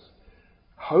presence.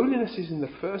 Holiness is, in the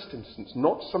first instance,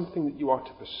 not something that you are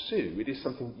to pursue. It is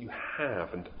something that you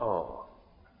have and are.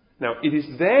 Now, it is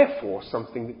therefore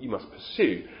something that you must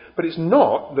pursue. But it's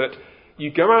not that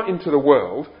you go out into the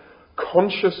world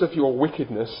conscious of your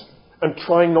wickedness and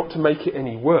trying not to make it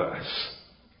any worse.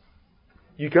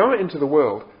 You go out into the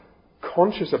world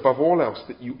conscious above all else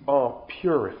that you are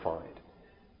purified.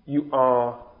 You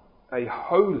are a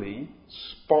holy,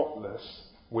 spotless,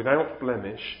 without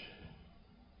blemish,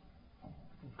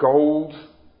 gold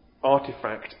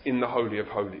artifact in the Holy of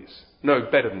Holies. No,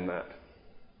 better than that.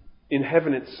 In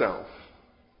heaven itself,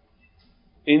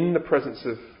 in the presence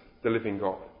of the living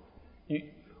God.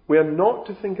 We are not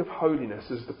to think of holiness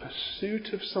as the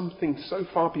pursuit of something so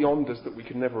far beyond us that we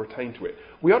can never attain to it.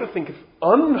 We are to think of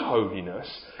unholiness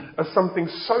as something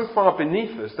so far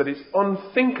beneath us that it's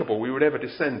unthinkable we would ever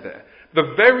descend there.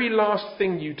 The very last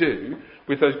thing you do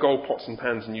with those gold pots and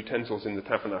pans and utensils in the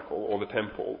tabernacle or the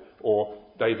temple or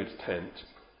David's tent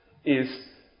is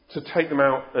to take them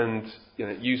out and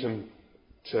use them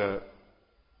to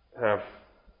have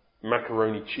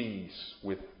macaroni cheese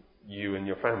with you and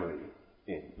your family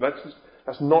in.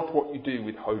 That's not what you do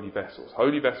with holy vessels.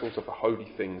 Holy vessels are for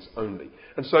holy things only.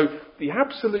 And so the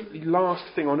absolutely last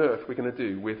thing on earth we're going to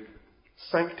do with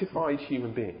sanctified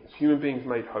human beings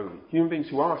made holy, human beings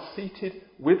who are seated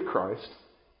with Christ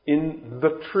in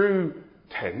the true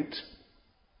tent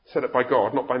set up by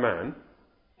God, not by man,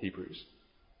 Hebrews.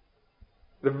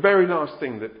 The very last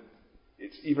thing that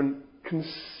it's even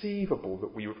conceivable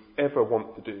that we would ever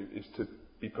want to do is to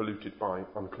be polluted by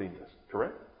uncleanness,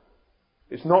 correct?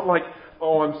 It's not like,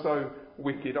 oh, I'm so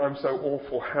wicked, I'm so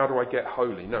awful, how do I get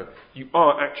holy? No, you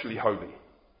are actually holy.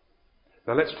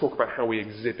 Now let's talk about how we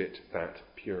exhibit that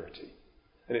purity.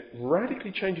 And it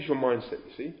radically changes your mindset,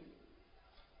 you see.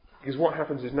 Because what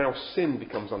happens is now sin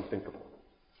becomes unthinkable.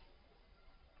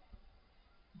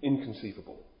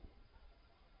 Inconceivable.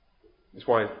 That's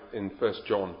why in 1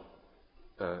 John,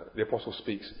 the Apostle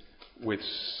speaks with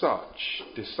such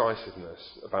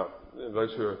decisiveness about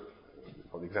those who are,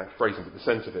 not the exact phrasing, but the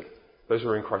sense of it, those who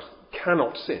are in Christ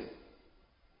cannot sin.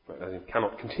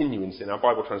 Cannot continue in sin. Our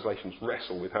Bible translations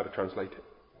wrestle with how to translate it.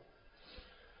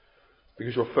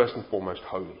 Because you're first and foremost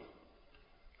holy.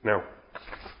 Now,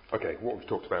 okay, what we've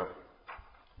talked about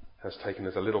has taken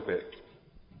us a little bit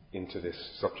into this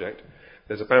subject.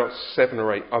 There's about 7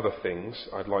 or 8 other things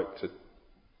I'd like to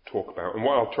talk about. And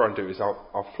what I'll try and do is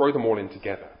I'll throw them all in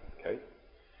together. Okay?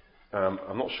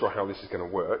 I'm not sure how this is going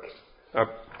to work.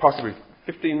 Possibly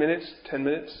 15 minutes, 10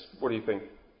 minutes? What do you think?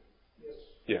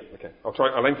 Yeah, okay.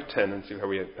 I'll aim for 10 and see how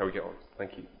we get on.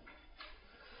 Thank you.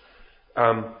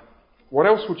 What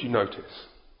else would you notice?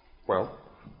 Well,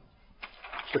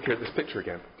 let's look here at this picture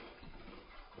again.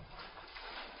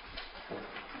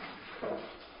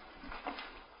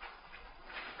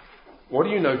 What do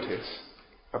you notice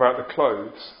about the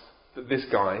clothes that this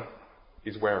guy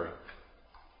is wearing?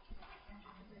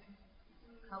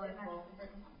 Colorful.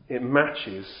 It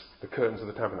matches the curtains of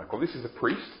the tabernacle. This is the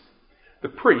priest. The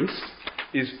priest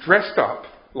is dressed up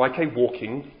like a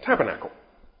walking tabernacle.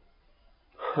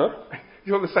 Huh?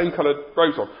 He's got the same coloured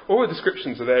robes on. All the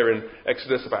descriptions are there in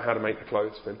Exodus about how to make the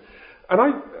clothes for him. And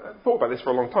I thought about this for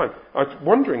a long time. I was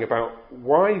wondering about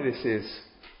why this is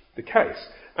the case.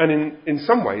 And in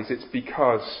some ways it's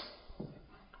because,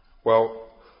 well,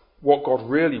 what God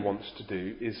really wants to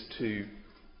do is to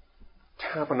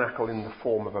tabernacle in the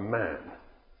form of a man.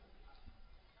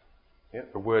 Yeah,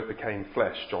 the Word became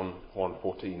flesh, John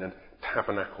 1:14, and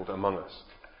tabernacled among us.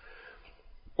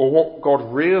 Or what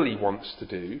God really wants to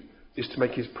do is to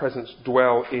make his presence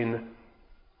dwell in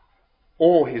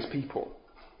all his people.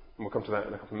 And we'll come to that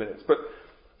in a couple of minutes. But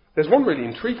there's one really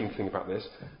intriguing thing about this.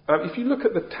 If you look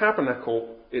at the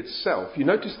tabernacle itself, you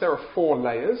notice there are 4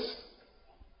 layers.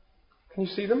 Can you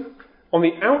see them? On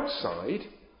the outside,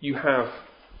 you have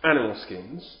animal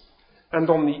skins, and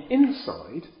on the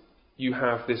inside, you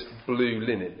have this blue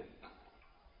linen.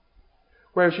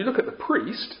 Whereas you look at the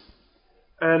priest,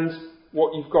 and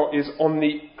what you've got is on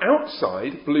the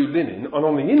outside blue linen, and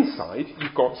on the inside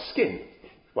you've got skin,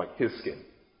 like his skin.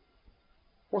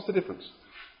 What's the difference?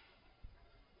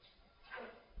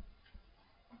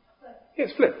 Yeah,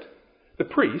 it's flipped. The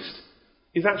priest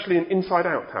is actually an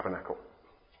inside-out tabernacle.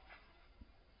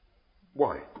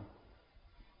 Why?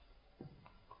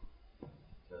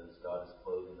 Because God is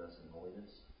clothing us in holiness.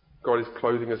 God is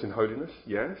clothing us in holiness,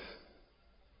 yes.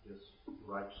 His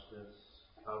righteousness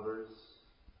covers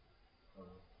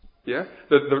Yeah?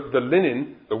 The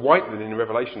linen, the white linen in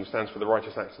Revelation stands for the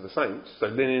righteous acts of the saints. So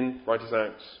linen, righteous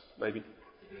acts, maybe.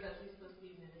 Because he's supposed to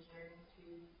be ministering to...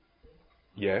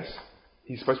 Yes.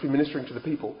 He's supposed to be ministering to the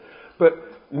people. But...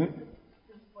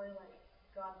 Display like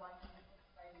God likeness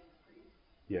by the priest.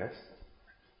 Yes.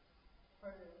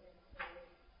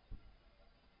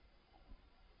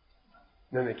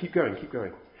 No, keep going.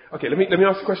 Okay, let me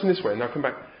ask the question this way, and I'll come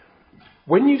back.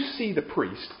 When you see the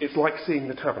priest, it's like seeing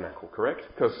the tabernacle, correct?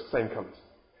 Because same colours.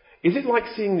 Is it like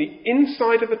seeing the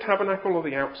inside of the tabernacle or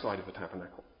the outside of the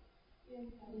tabernacle?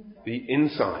 The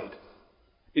inside.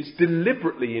 It's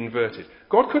deliberately inverted.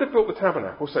 God could have built the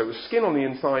tabernacle so it was skin on the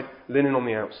inside, linen on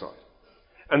the outside.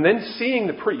 And then seeing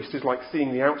the priest is like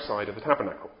seeing the outside of the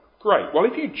tabernacle. Great. Well,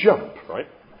 if you jump, right,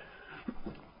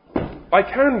 I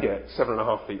can get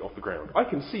 7.5 feet off the ground. I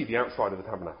can see the outside of the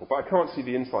tabernacle, but I can't see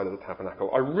the inside of the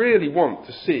tabernacle. I really want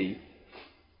to see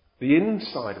the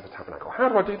inside of the tabernacle. How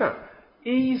do I do that?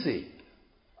 Easy.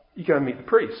 You go and meet the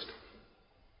priest.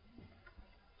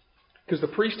 Because the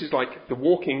priest is like the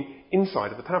walking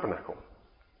inside of the tabernacle.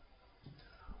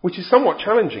 Which is somewhat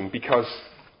challenging because,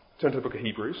 turn to the book of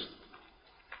Hebrews.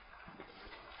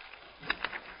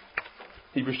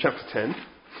 Hebrews chapter 10.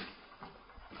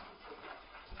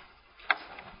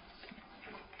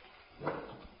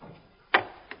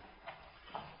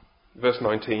 Verse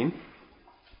 19.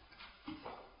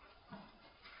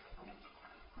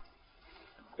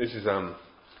 This is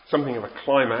something of a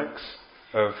climax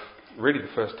of really the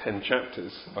first 10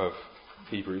 chapters of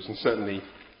Hebrews, and certainly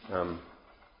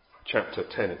chapter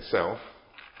 10 itself,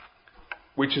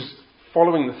 which is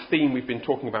following the theme we've been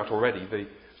talking about already,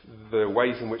 the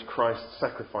ways in which Christ's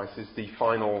sacrifice is the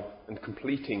final and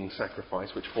completing sacrifice,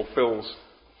 which fills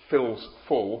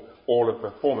full all of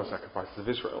the former sacrifices of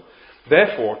Israel.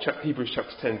 Therefore, Hebrews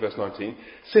chapter 10, verse 19,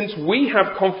 since we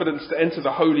have confidence to enter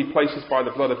the holy places by the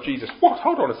blood of Jesus. What?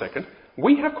 Hold on a second.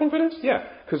 We have confidence? Yeah,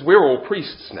 because we're all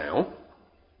priests now,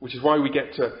 which is why we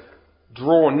get to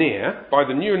draw near by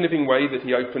the new and living way that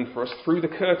he opened for us through the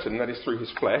curtain, that is through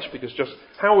his flesh, because just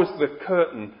how was the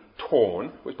curtain torn?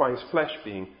 It was by his flesh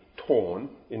being torn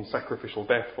in sacrificial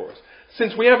death for us.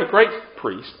 Since we have a great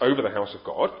priest over the house of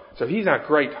God, so he's our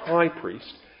great high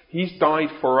priest, he's died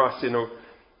for us and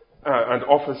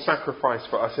offers sacrifice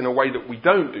for us in a way that we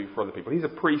don't do for other people. He's a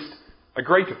priest, a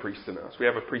greater priest than us. We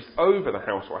have a priest over the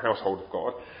house or household of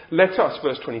God. Let us,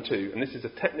 verse 22, and this is a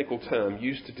technical term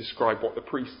used to describe what the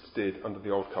priests did under the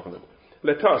old covenant.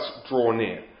 Let us draw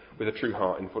near with a true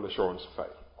heart in full assurance of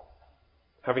faith,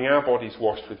 having our bodies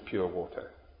washed with pure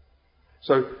water.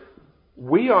 So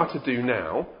we are to do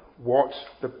now what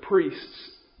the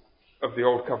priests of the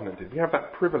old covenant did. We have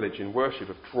that privilege in worship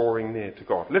of drawing near to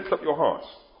God. Lift up your hearts.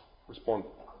 Respond.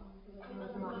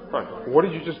 Right. What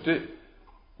did you just do?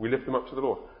 We lift them up to the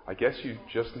Lord. I guess you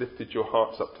just lifted your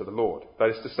hearts up to the Lord. That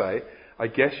is to say, I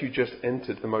guess you just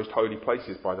entered the most holy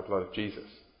places by the blood of Jesus.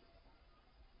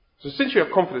 So since you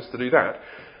have confidence to do that,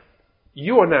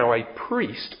 you are now a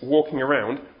priest walking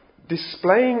around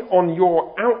displaying on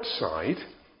your outside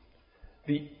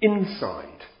the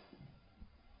inside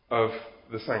of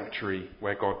the sanctuary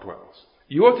where God dwells.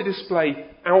 You are to display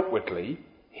outwardly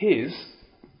his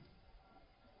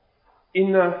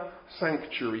inner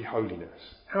sanctuary holiness.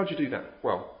 How do you do that?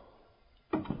 Well,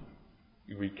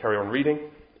 we carry on reading.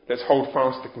 Let's hold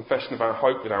fast the confession of our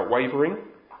hope without wavering.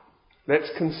 Let's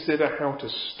consider how to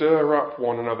stir up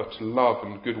one another to love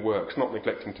and good works, not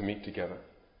neglecting to meet together.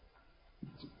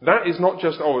 That is not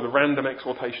just, the random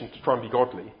exhortation to try and be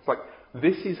godly. It's like,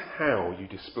 this is how you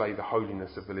display the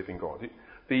holiness of the living God.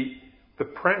 The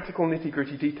practical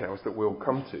nitty-gritty details that we'll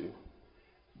come to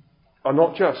are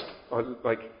not just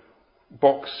like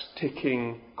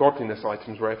box-ticking godliness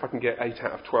items where if I can get 8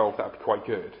 out of 12, that would be quite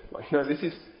good. Like, no, this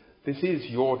is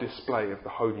your display of the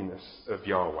holiness of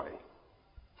Yahweh.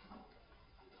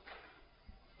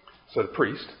 So the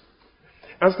priest,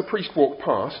 as the priest walked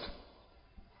past,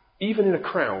 even in a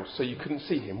crowd, so you couldn't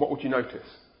see him, what would you notice?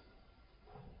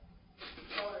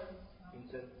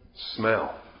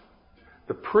 Smell.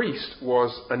 The priest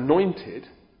was anointed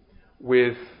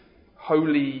with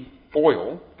holy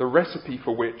oil, the recipe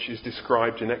for which is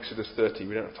described in Exodus 30.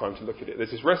 We don't have time to look at it.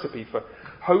 There's this recipe for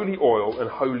holy oil and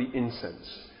holy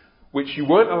incense, which you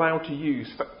weren't allowed to use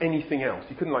for anything else.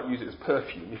 You couldn't use it as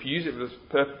perfume. If you use it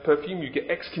as perfume, you get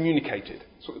excommunicated.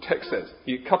 That's what the text says.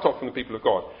 You get cut off from the people of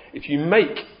God. If you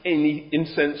make any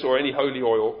incense or any holy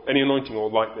oil, any anointing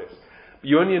oil like this,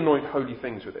 you only anoint holy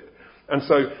things with it. And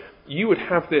so you would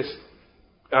have this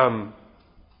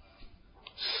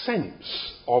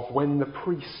sense of when the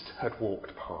priest had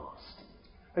walked past.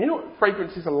 And you know what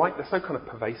fragrances are like? They're so kind of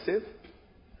pervasive.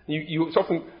 It's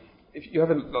often if you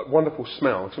have a wonderful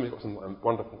smell, somebody's got some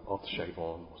wonderful aftershave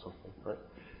on or something, right?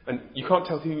 And you can't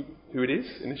tell who it is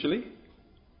initially.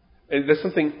 And there's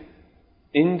something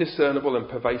indiscernible and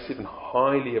pervasive and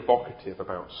highly evocative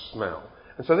about smell.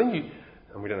 And so then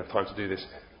and we don't have time to do this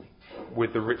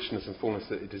with the richness and fullness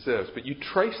that it deserves, but you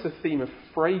trace the theme of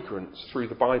fragrance through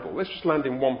the Bible. Let's just land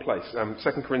in one place, 2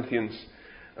 Corinthians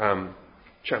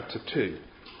chapter 2.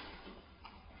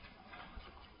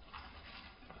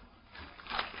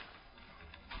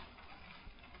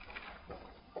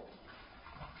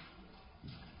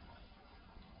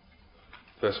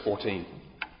 Verse 14.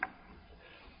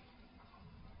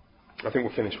 I think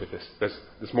we'll finish with this.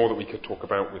 There's more that we could talk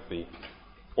about with the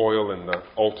oil and the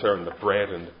altar and the bread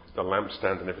and the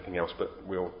lampstand and everything else, but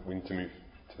we need to move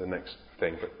to the next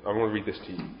thing. But I want to read this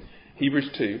to you.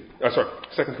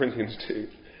 2 Corinthians 2,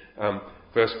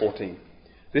 verse 14.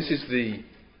 This is the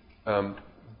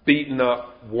beaten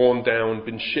up, worn down,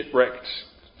 been shipwrecked,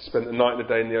 spent the night and the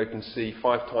day in the open sea,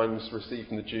 5 times received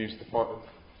from the Jews, the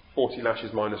 40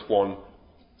 lashes minus 1,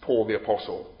 Paul the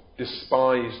Apostle,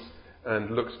 despised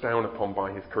and looked down upon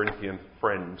by his Corinthian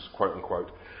friends, quote unquote.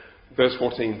 Verse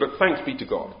 14, but thanks be to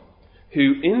God,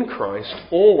 who in Christ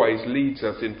always leads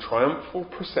us in triumphal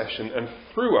procession and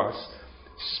through us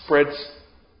spreads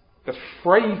the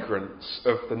fragrance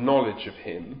of the knowledge of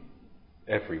him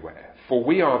everywhere. For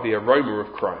we are the aroma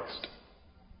of Christ.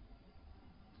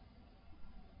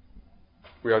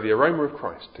 We are the aroma of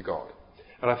Christ to God.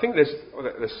 And I think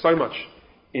there's so much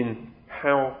in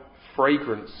how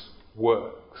fragrance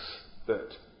works that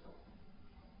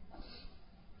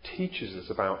teaches us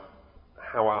about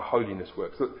how our holiness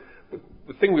works.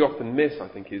 The thing we often miss, I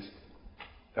think, is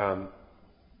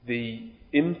the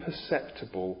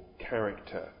imperceptible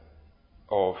character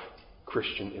of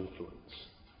Christian influence.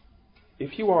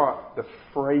 If you are the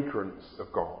fragrance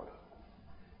of God,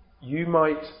 you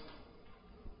might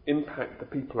impact the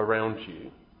people around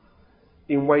you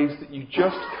in ways that you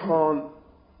just can't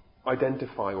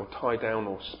identify or tie down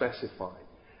or specify.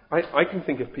 I can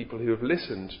think of people who have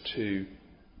listened to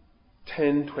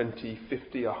 10, 20,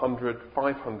 50, 100,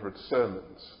 500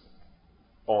 sermons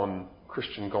on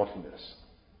Christian godliness.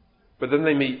 But then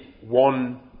they meet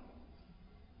one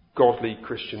godly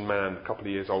Christian man a couple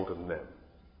of years older than them.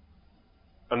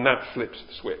 And that flips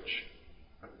the switch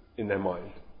in their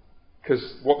mind.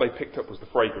 Because what they picked up was the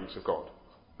fragrance of God,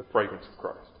 the fragrance of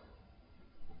Christ.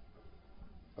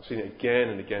 I've seen it again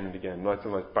and again and again. I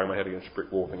don't like bang my head against a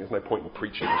brick wall thing. There's no point in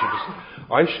preaching.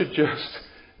 I should just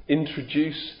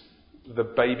introduce the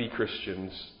baby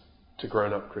Christians to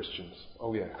grown-up Christians.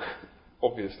 Oh yeah,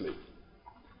 obviously.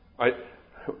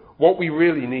 What we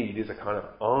really need is a kind of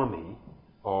army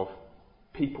of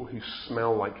people who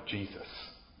smell like Jesus.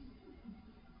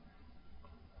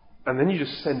 And then you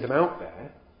just send them out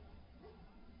there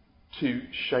to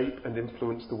shape and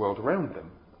influence the world around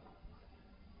them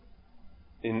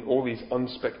in all these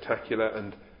unspectacular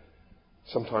and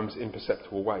sometimes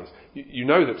imperceptible ways. You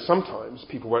know that sometimes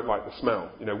people won't like the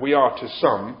smell. You know, we are to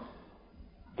some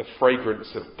the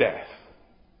fragrance of death.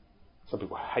 Some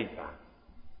people hate that.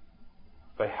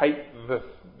 They hate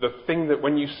the thing that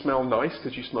when you smell nice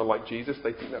because you smell like Jesus,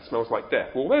 they think that smells like death.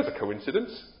 Well, there's a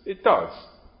coincidence. It does.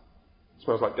 It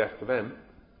smells like death to them.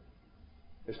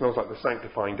 It smells like the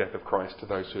sanctifying death of Christ to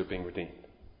those who are being redeemed.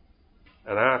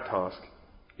 And our task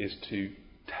is to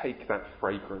take that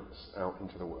fragrance out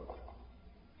into the world.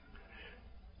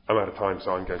 I'm out of time,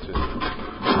 so I'm going to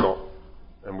stop.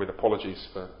 And with apologies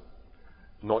for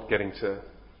not getting to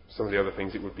some of the other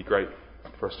things, it would be great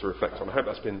for us to reflect on. I hope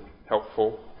that's been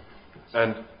helpful,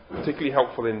 and particularly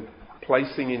helpful in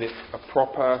placing in it a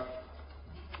proper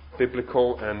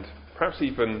biblical and perhaps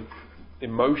even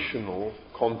emotional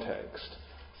context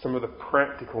some of the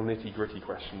practical nitty-gritty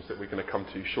questions that we're going to come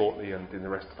to shortly and in the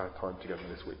rest of our time together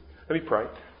this week. Let me pray,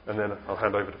 and then I'll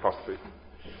hand over to Pastor Booth.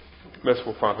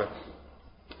 Merciful Father,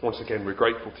 once again we're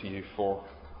grateful to you for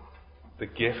the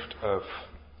gift of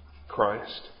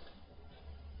Christ,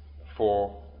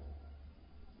 for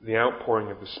the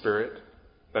outpouring of the Spirit,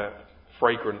 that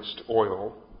fragranced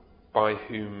oil by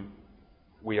whom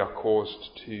we are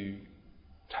caused to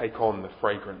take on the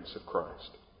fragrance of Christ.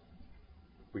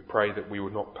 We pray that we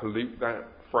would not pollute that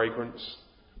fragrance,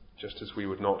 just as we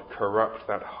would not corrupt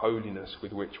that holiness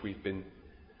with which we've been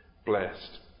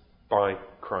blessed by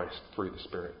Christ through the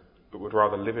Spirit, but would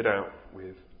rather live it out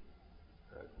with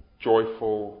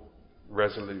joyful,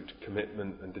 resolute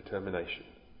commitment and determination.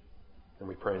 And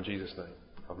we pray in Jesus' name.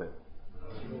 Amen.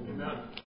 Amen.